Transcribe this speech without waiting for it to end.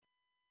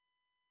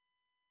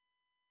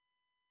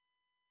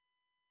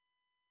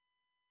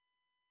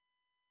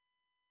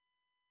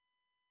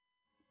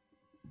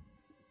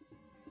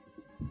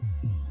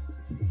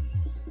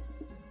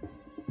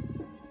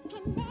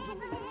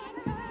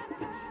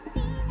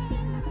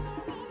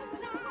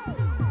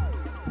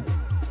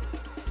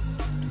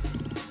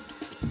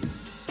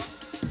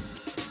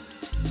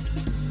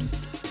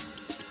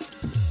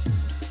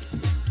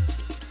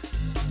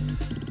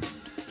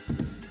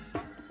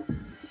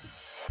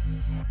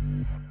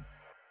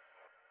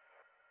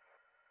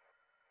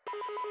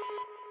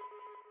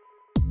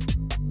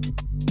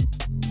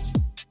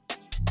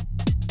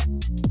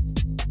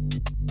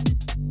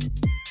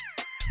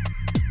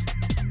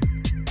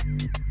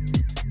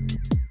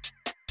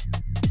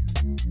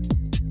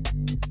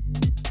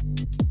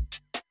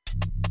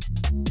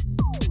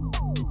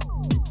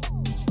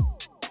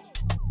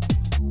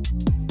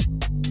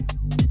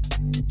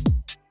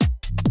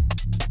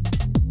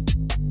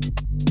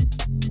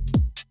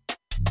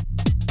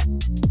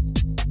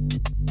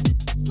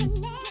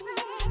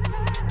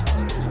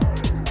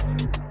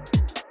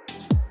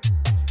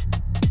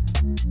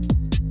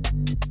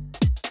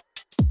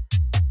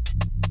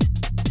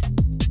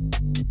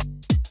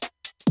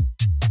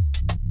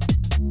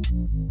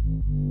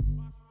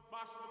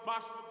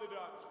Mash up the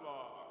dance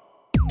floor.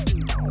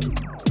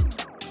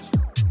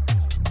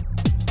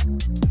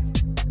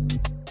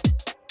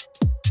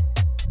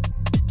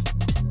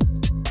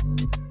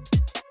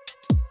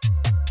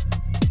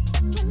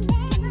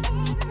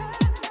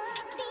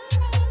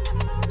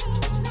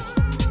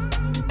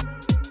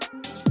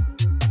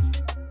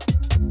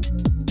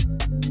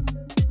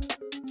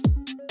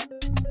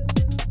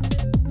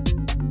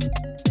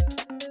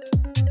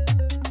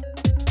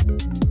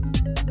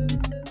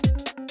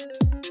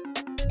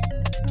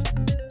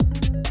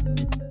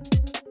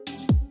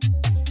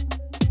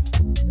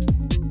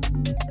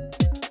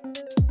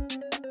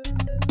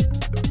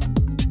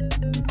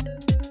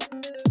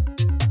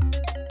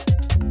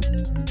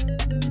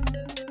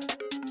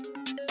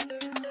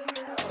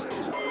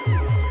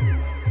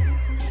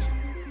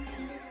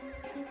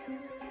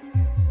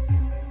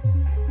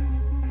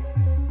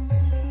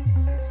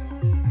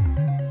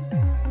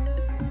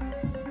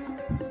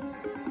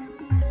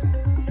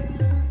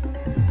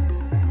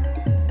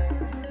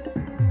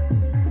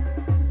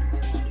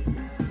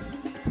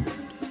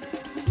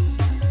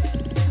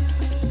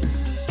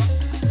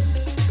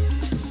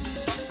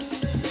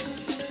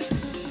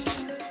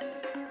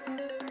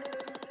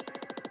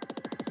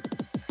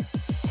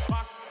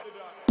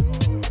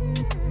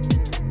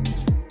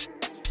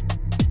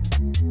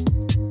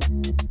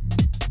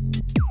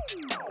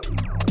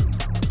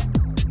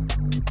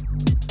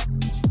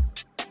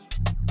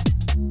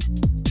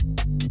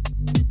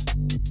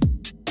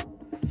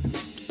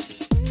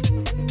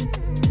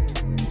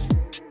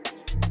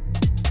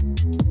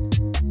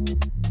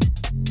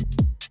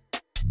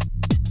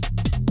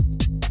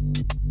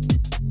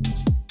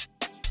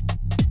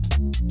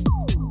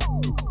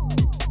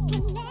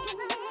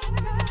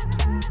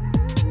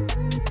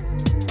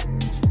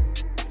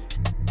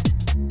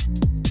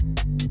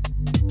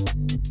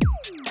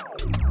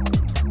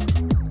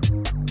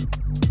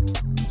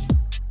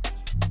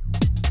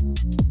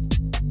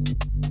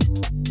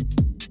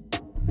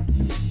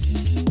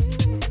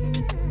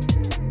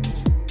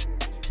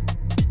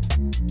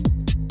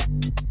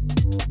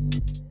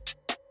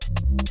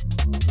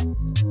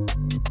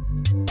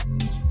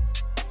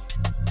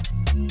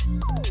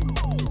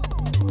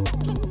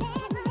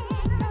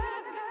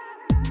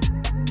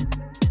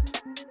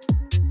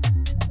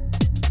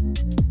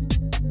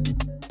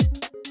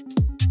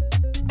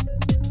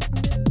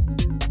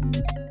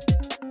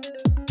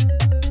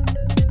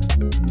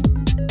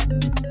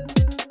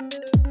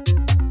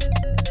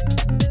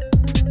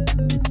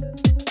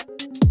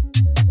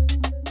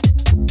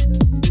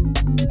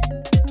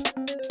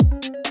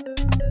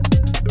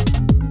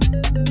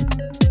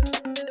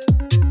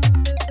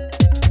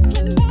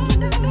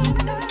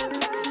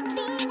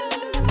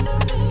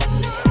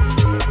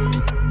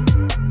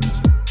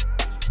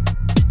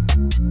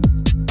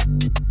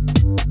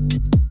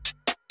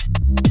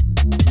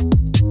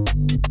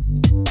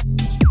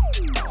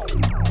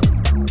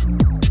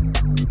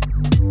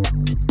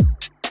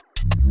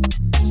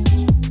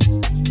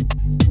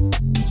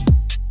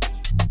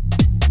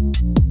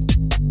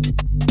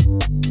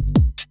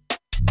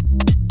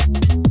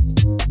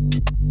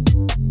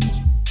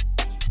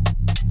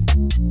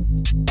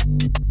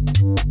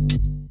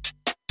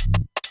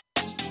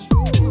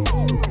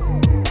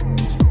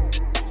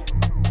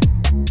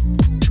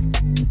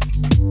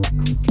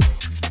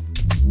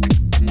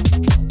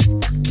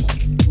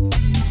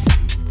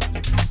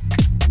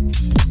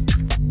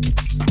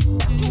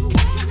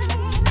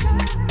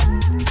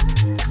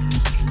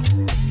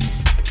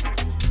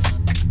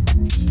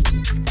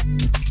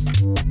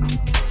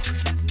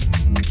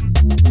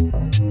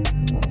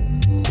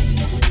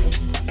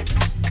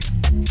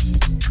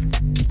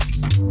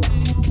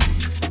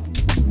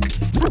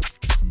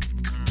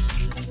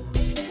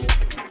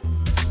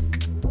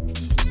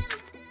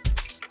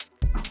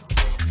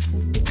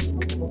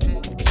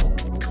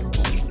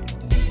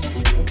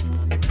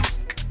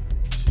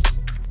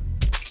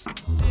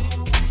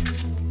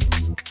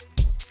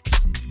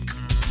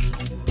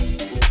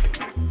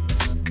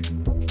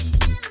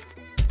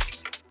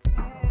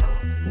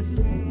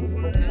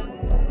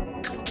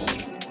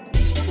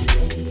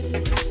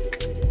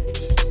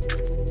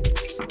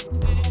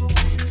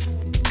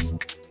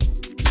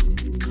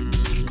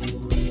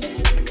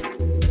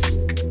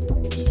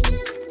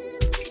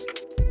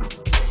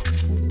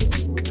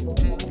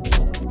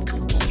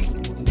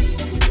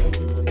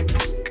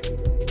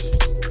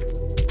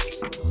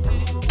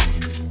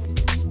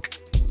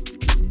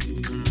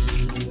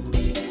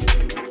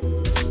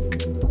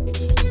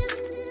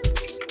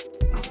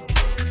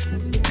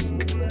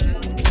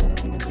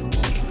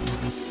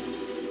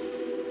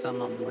 Some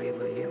of them were able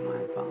to hear my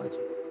apology.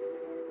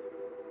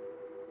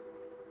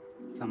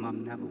 Some of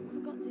them never. I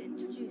forgot to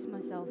introduce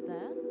myself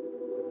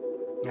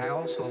there. I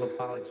also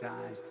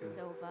apologize to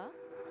Silver.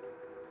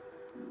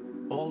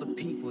 all the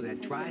people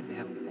that tried to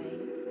help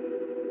Phase.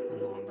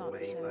 along the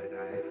way, but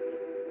I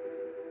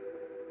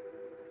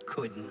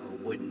couldn't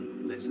or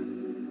wouldn't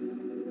listen.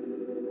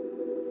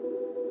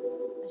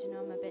 As you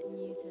know, I'm a bit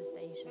new to the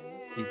station.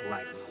 People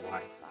like my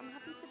wife. But I'm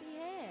happy to be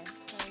here.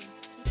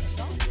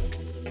 So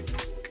keep it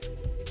going.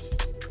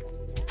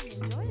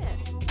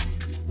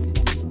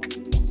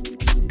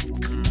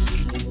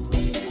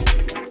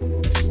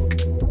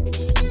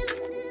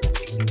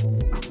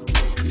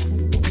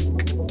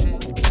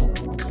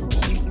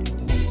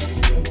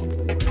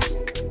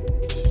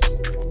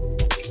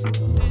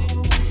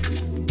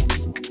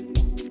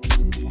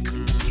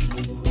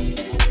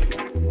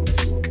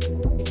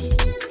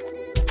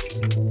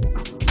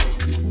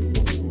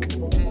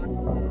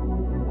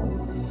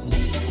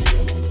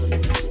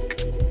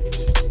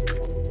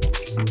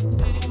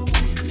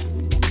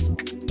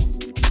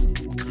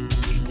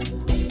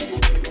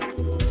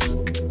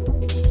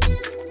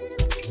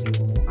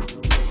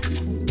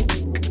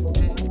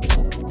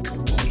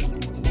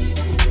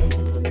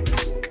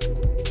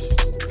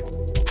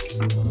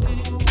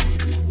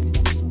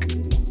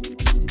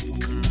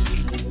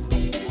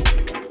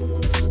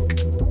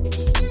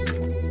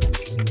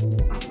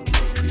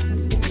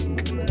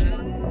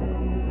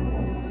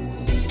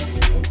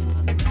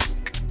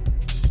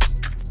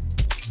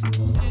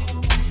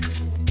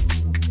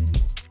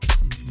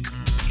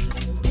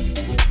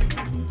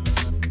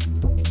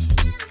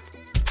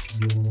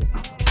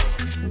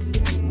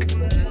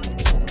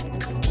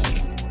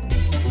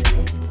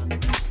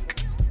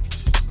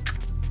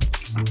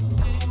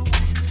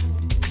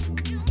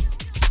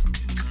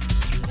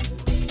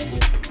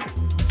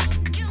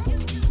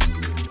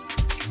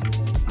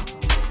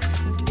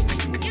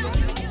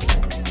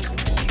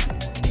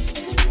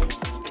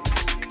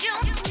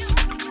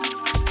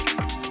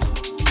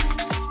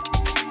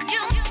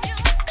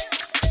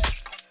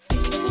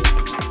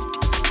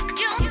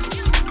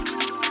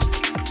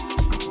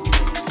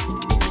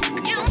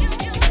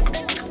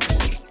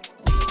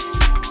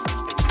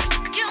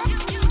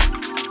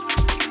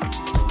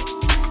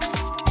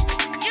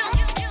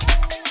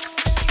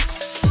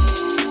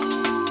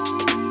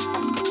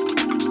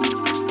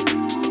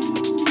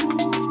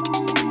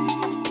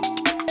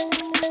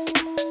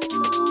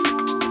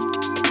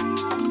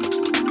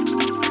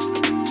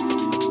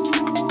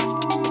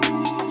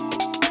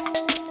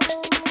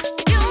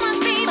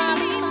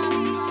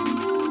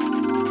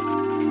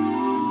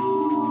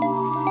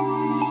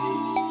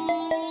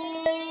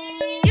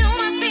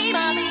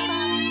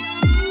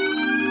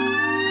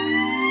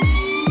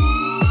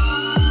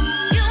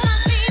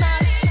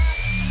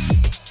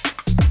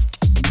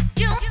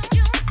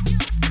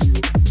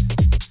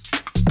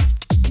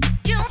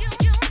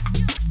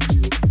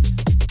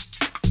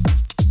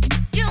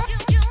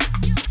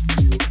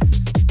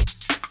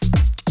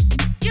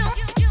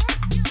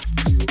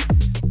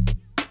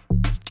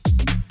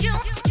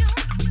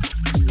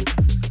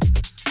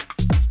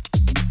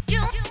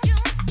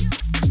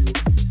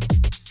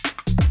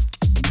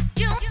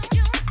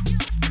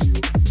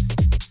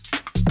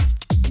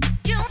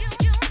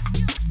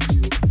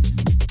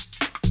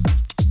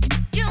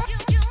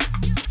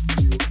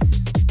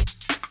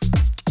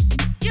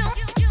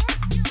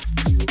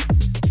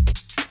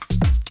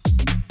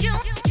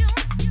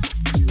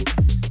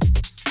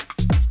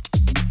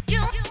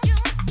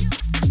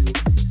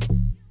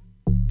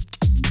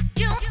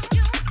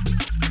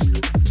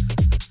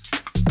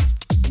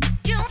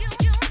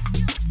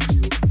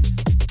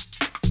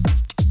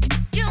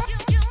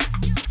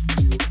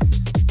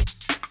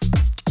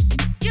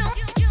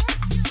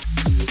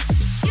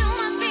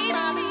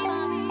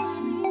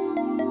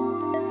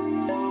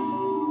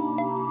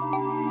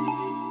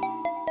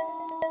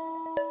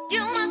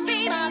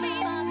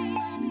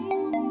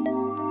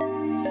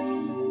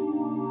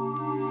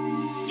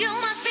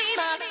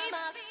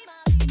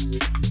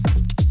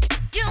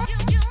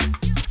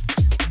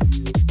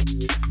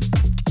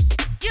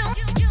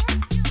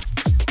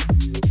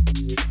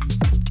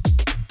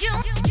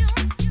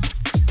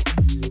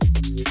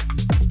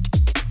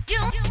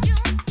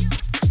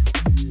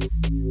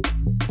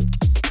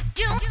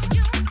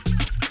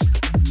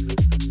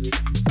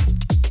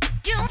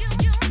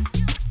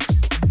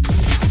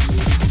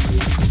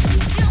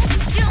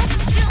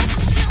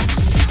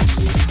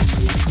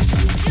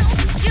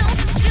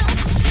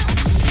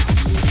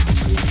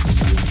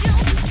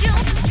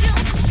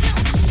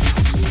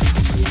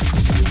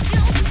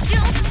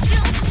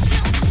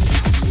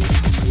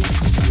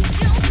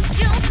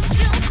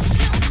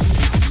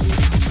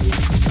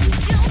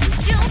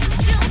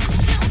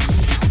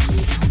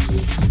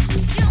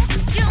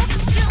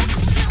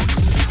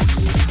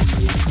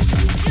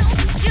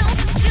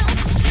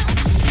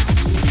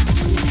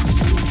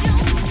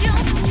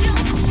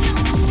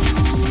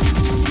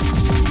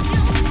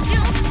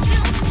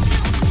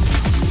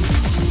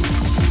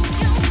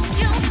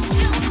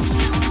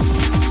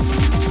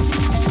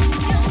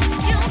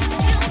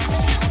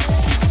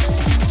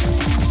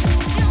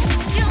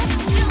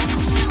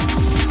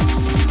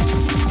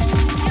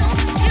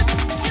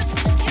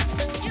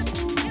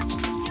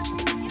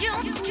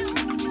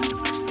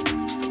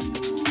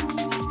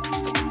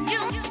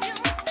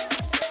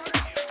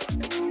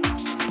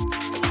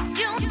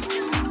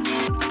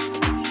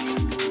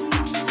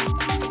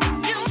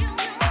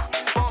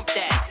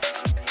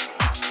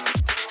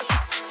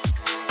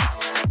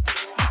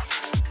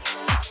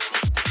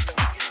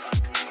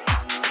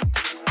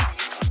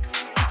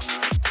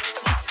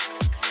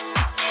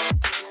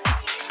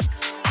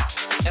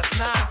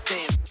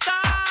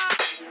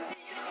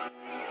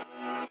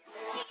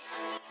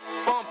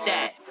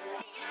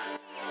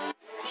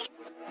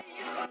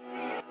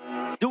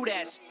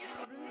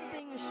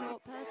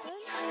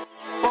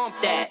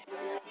 that.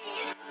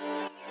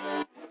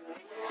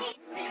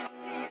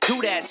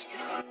 Do that.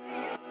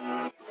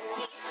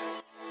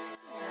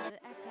 The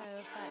echo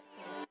effect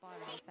or the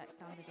spiral effect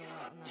sounded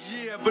alright on that.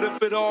 Yeah, but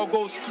if it all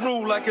goes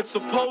through like it's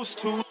supposed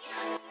to.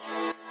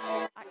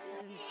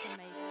 Accidents can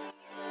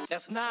make.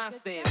 That's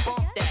nonsense.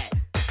 Bump that.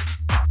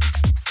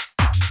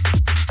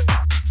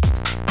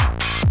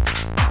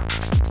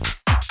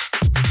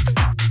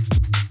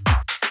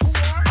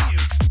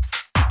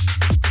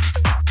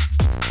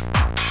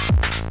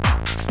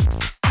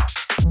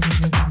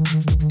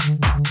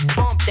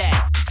 Bump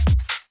that.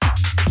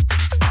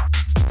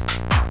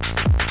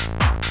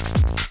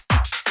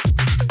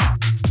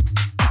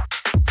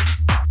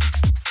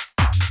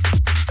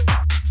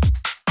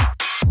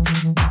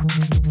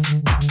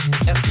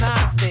 That's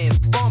nonsense.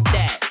 Bump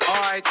that.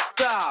 Alright,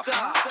 stop.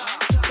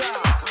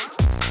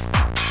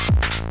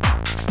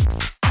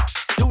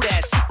 Do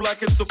that.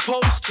 Like it's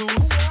supposed to.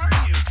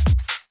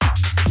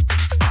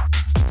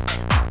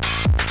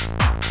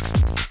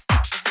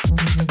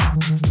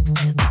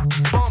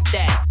 Bump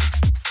that.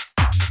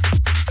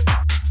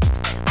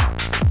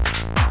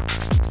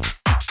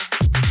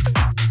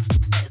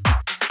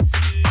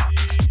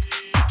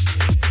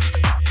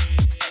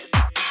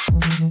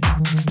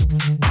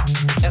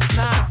 That's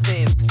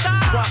nonsense.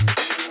 Stop. Drop.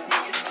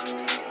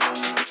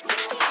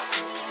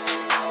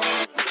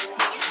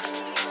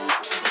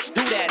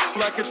 Do that.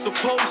 Like it's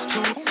supposed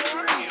to.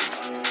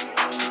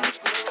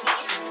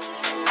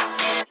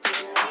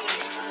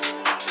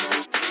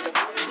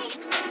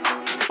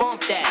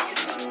 Bump that.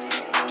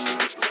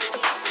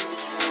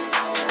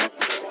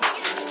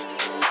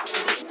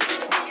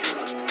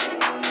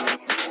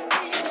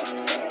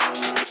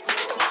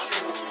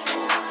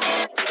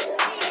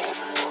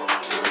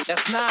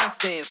 That's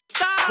nonsense.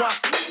 Stop. Drop.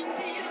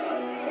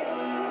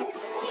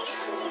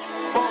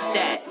 Bump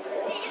that.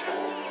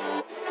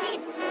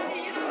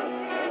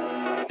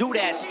 Do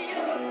that.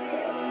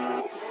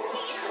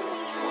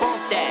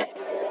 Bump that.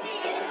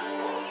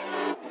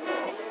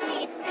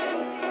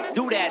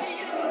 Do that.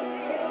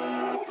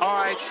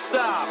 Alright,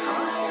 stop.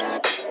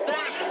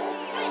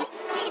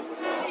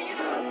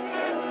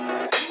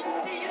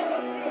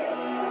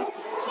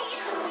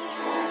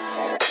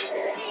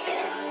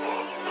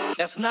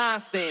 That's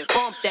nonsense.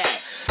 Bump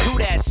that. Do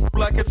that.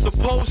 Like it's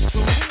supposed to.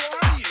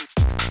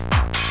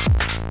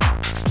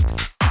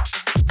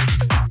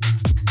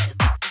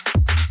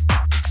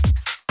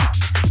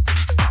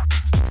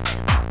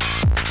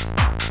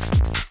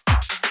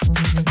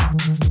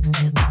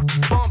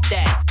 Bump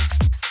that.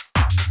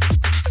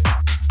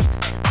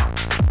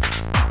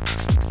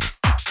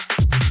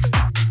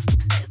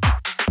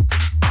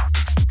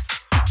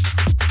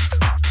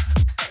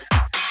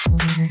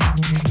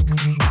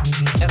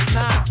 That's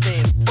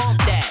nonsense. Bump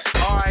that.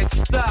 Alright,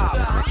 stop.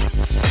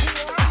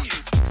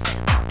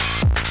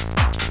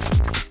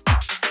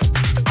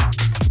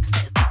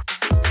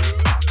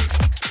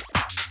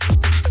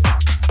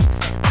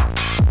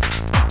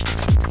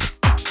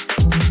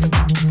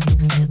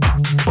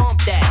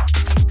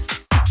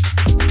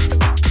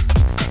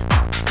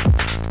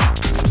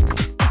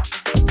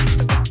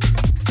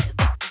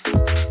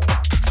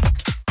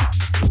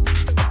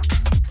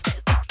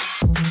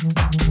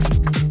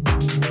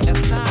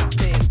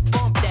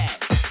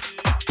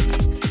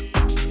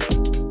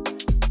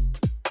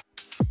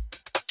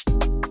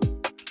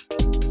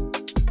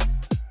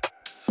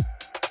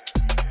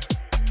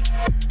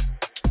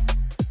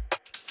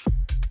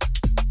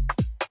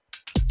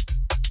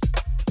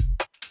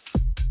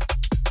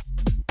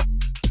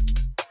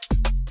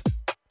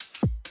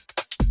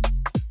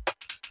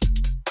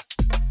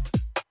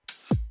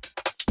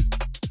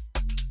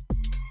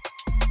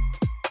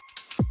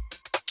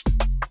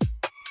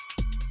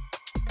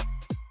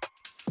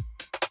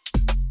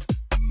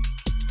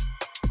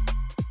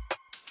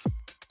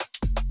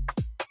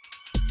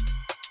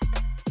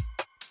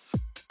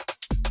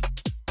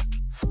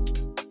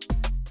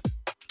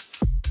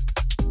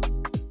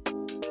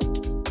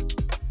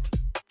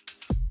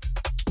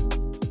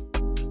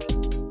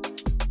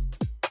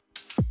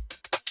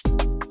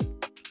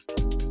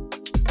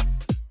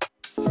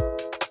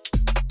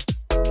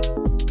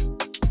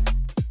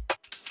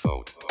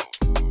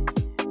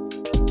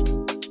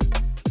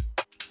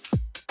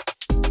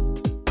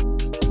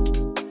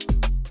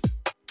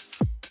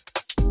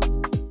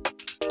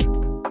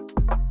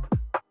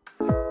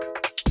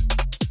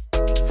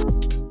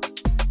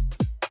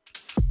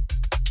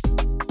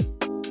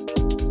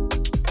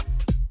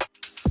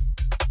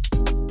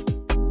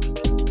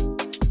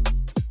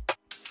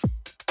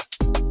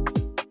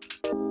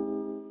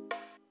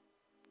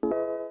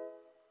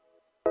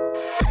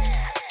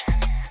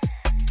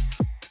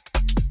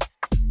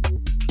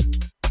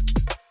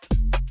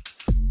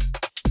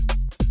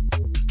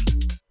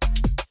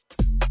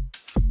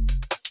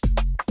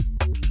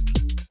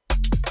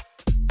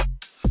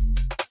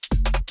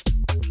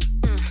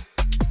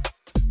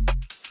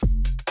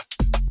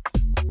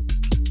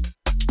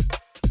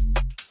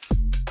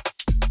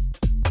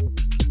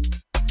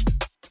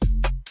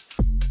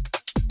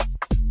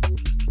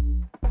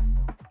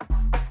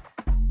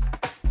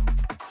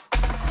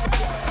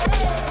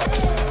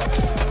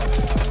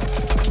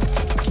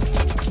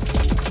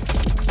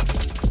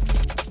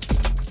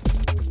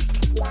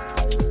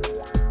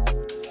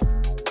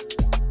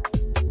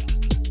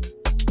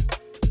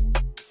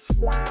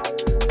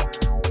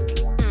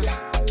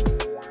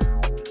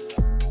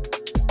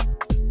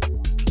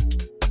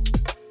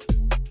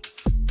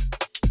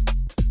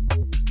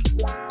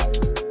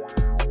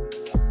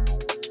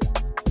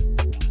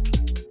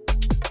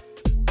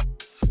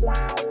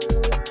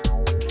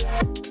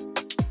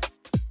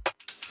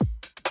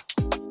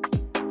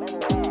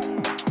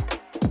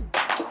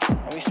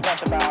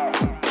 spent about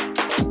 3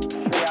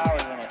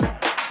 hours in it.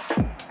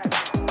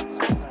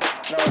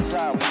 No, it's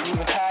not. We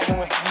were tagging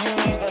with the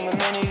U's, then the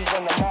Minis,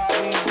 then the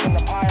Marlies, then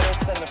the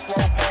Pilots, then the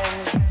Flow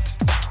Pens.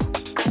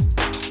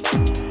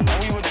 And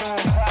we were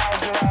doing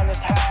clouds around the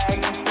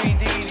tags and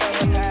 3Ds on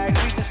the tags.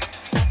 We just,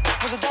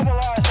 for the double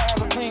R, to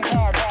have a clean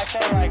car back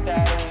then like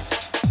that,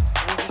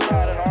 we just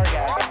had an orgasm.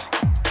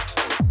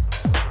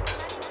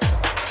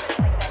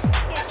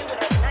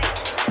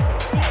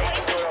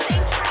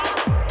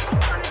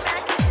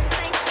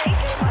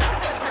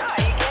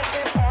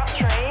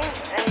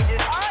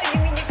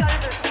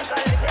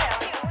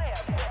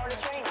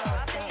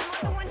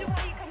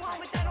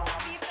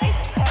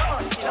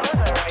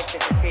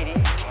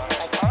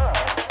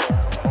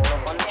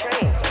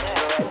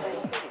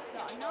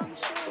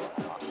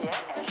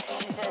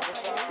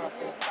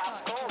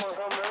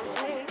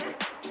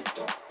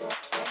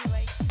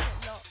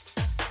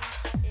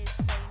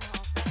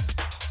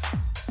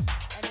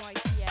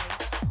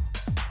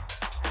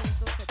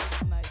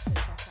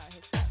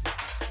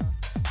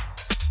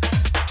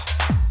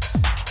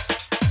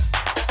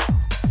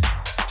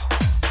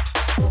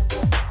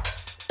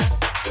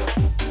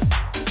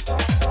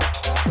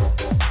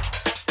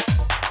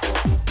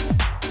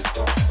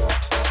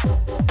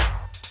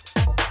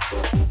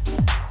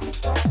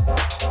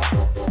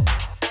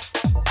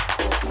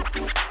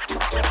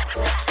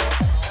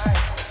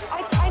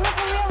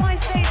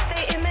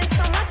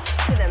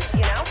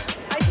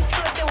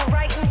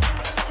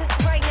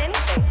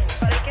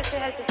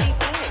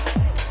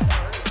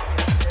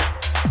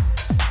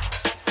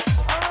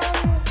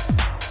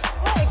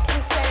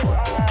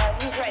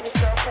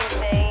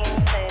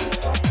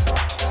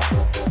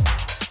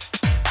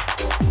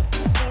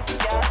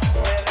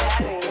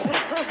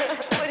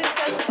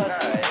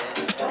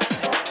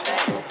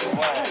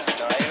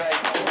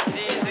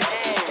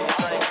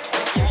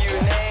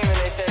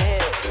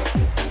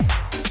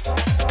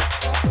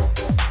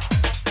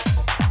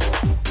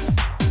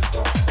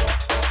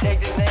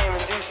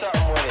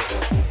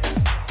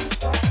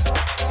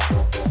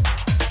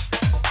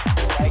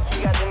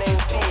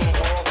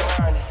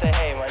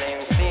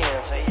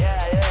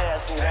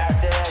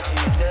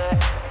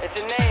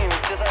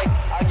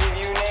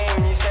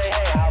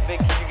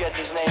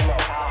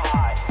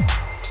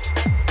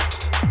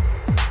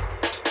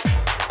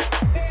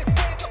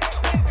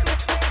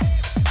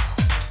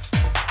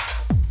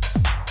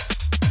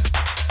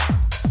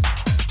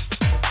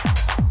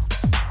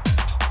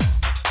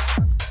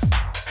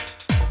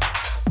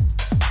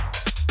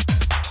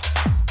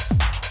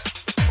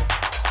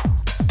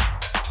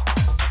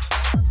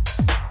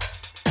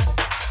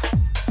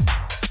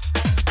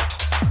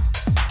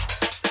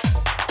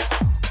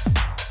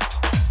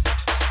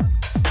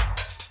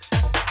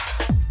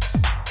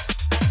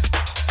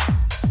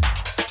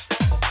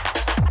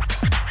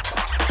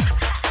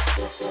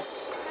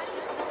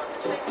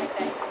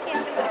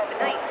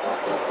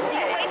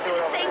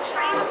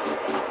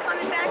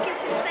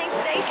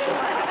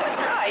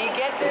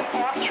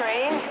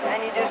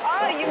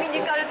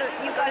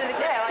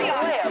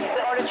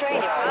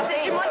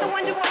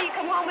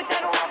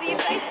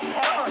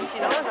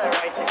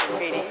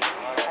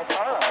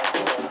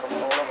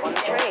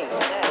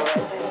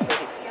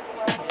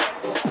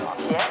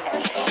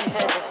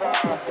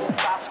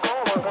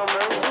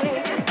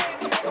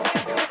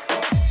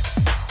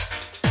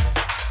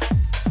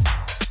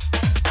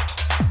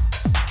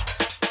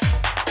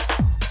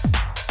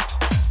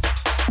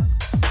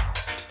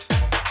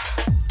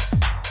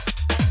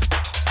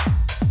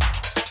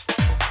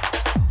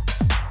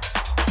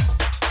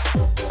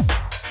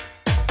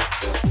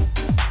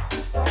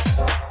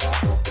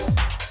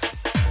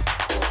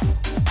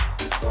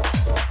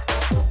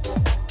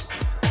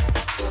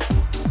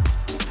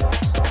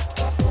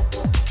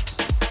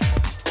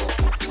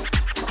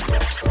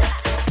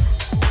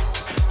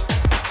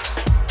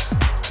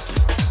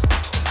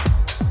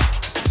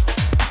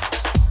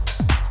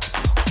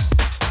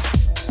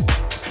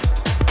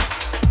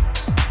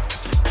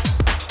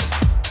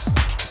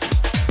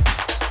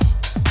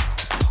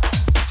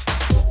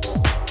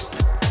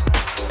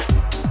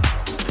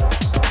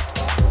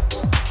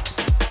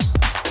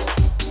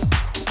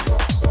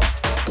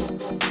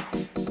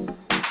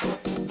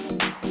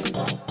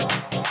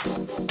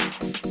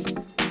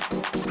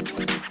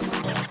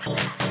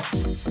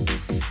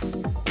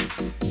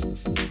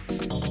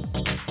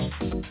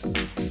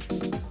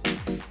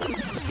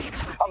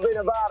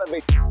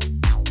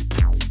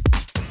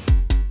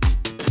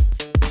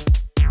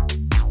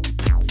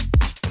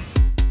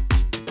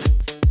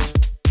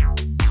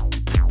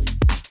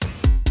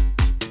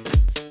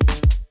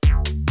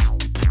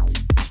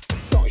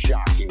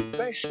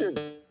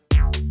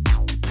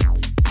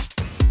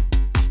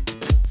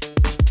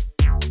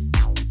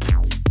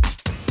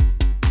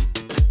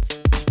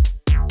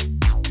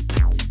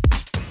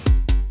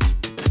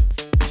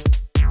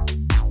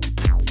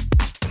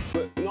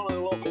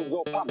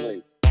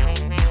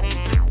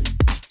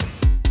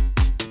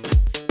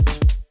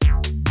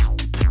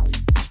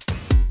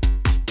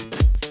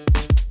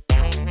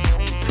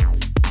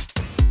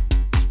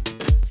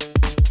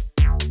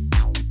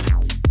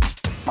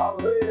 I'll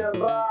be the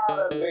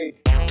bottom beat.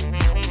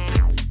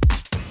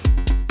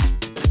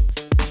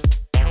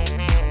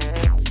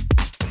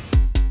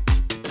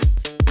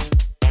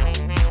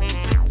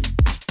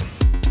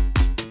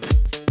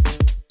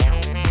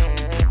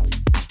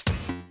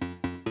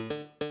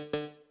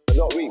 I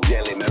got wheat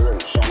jelly in my room,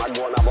 so I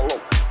go and have a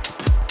look.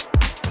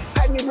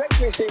 Had me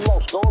breakfast in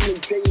Moscow, me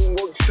tea in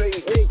Wood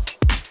Street, Nick.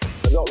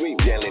 I got wheat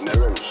jelly in my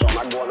room, so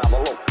I go and have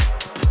a look.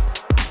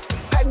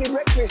 Had me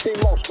breakfast in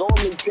Moscow,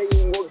 me tea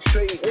in Wood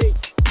Street, Nick.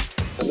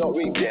 I got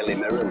wheat jelly in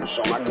my room,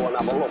 so I go and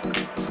have a look.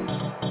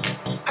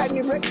 Had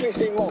me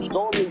breakfast in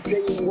Moscow, me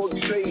tea in Wood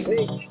Street,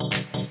 Nick.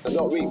 I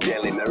got wheat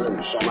jelly in my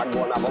room, so I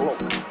go and have a look.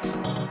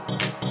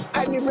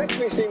 Had me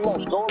breakfast in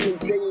Moscow, me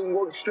tea in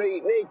Wood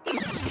Street, Nick.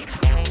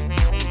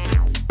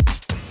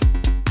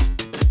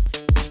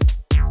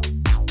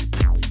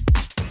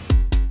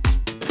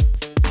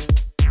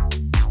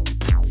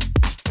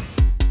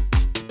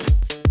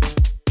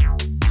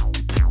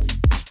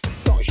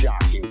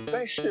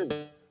 Infested.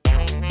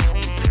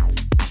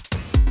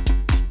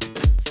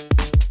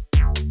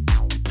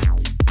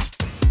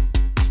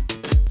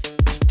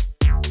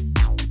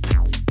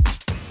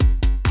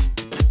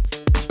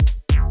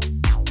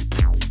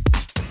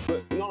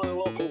 But none of the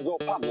locals go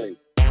paddling.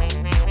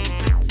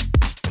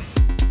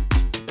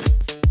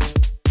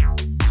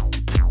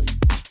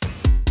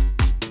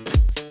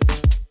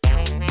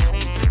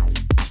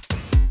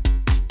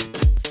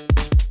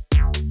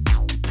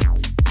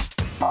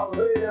 I'll be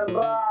the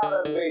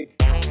bottom beat.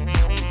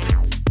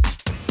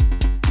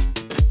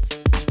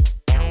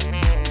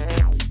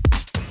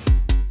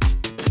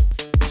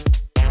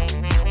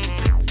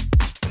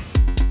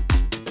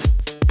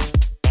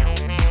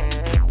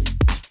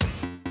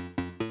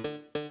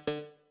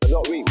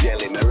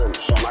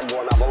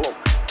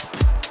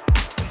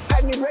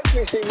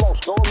 Breakfast in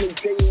Moscow, me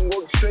tea in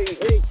Wood Street,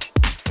 Nick.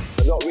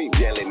 I got wheat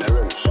jelly in my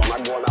room, so I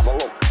go and have a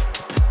look.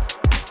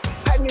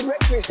 Had me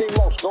breakfast in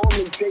Moscow,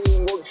 me tea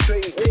in Wood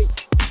Street, Nick.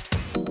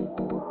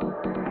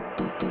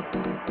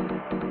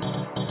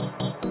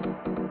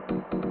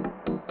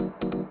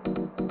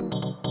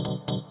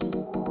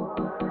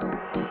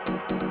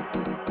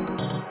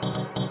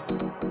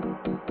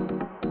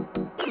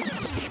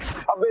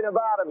 I've been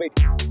about a bit.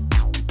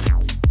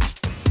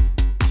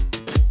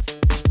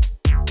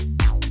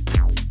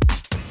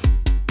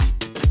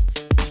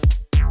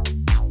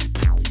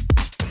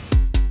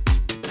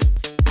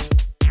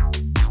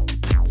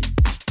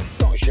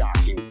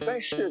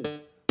 Infested.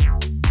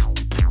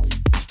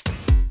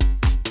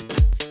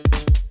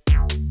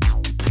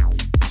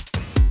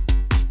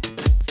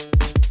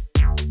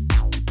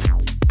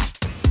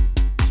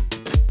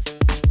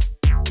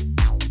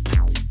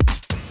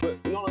 But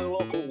none of the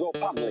locals go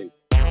paddling.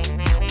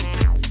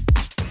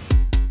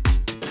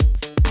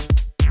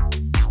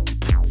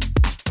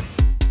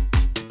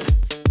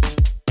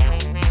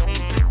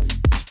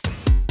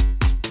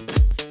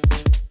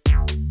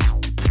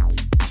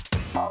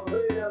 I'll be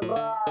the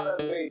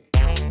bottom beat.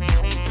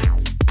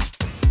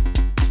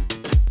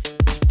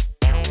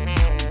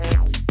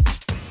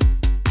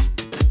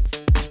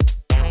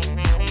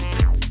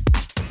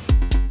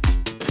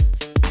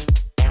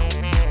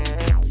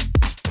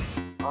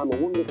 I'm a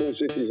wonderful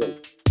citizen.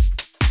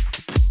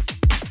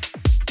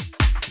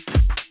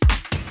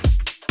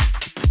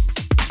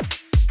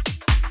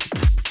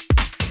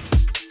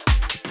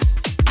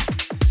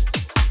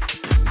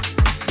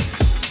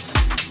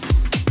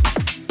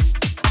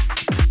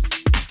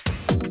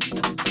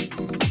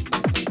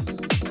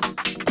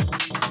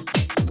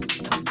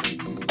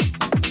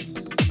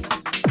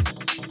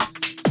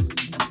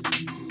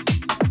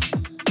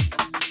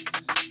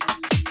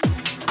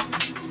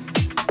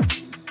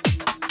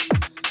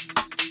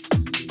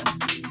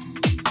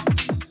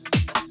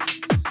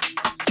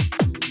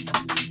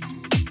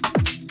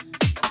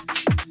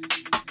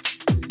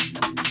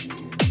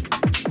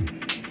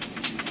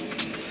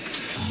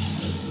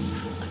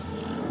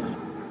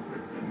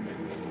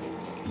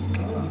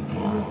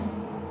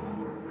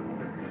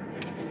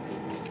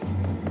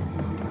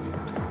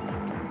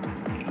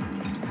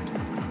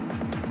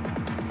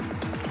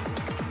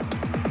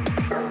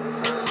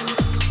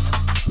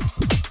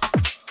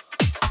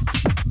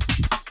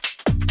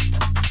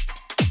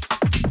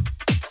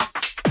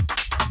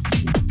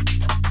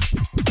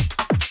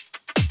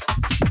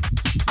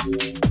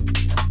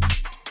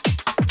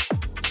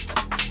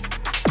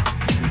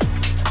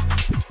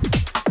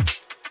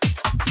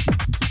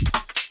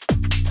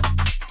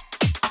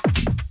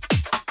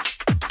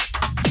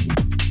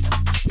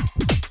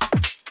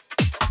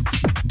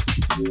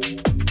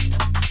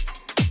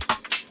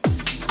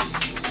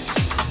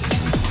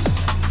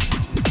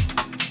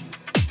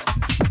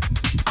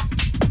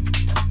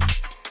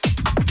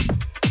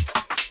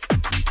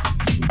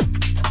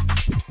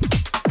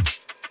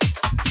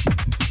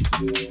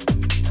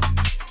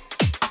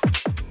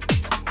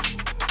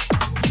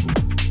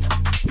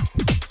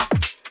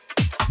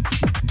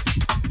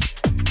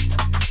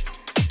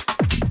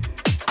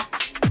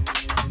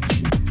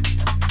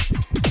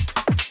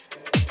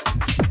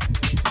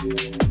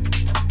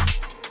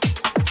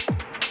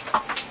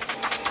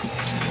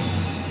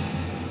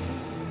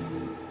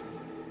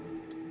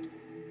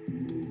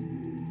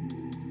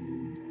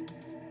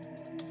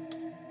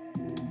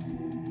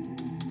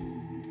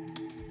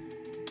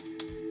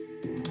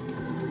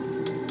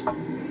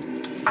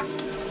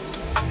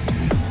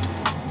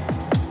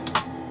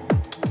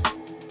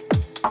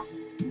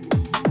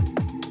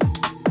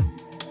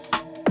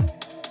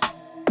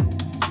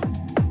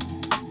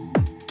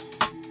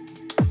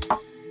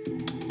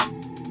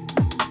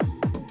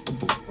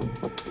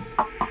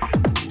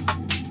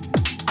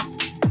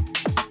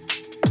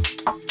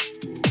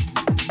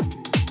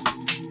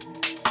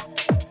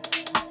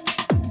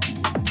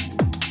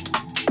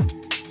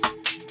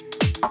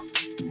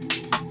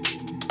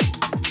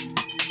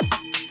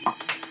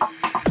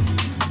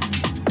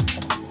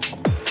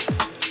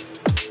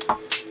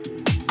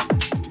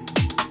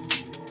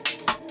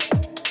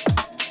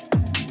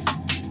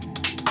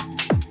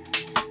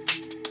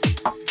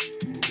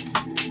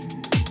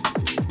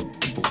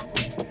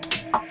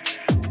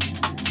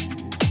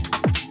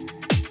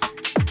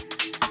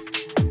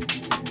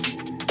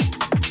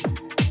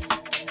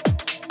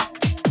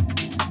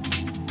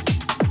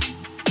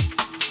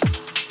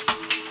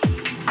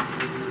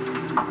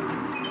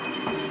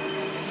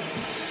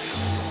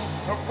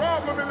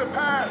 in the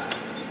past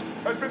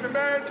has been the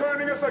man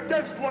turning us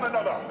against one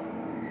another.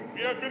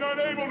 We have been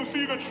unable to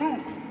see the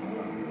truth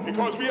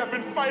because we have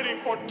been fighting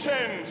for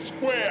 10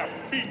 square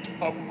feet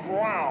of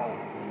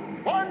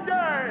ground. One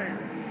gang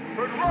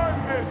could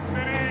run this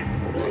city.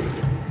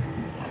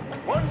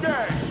 One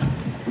gang.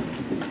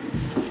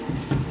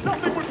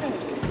 Nothing would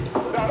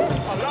move without us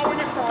allowing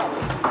it to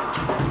happen.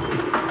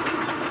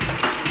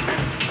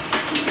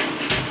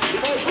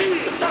 Because we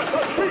got the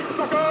street,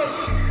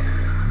 suckers!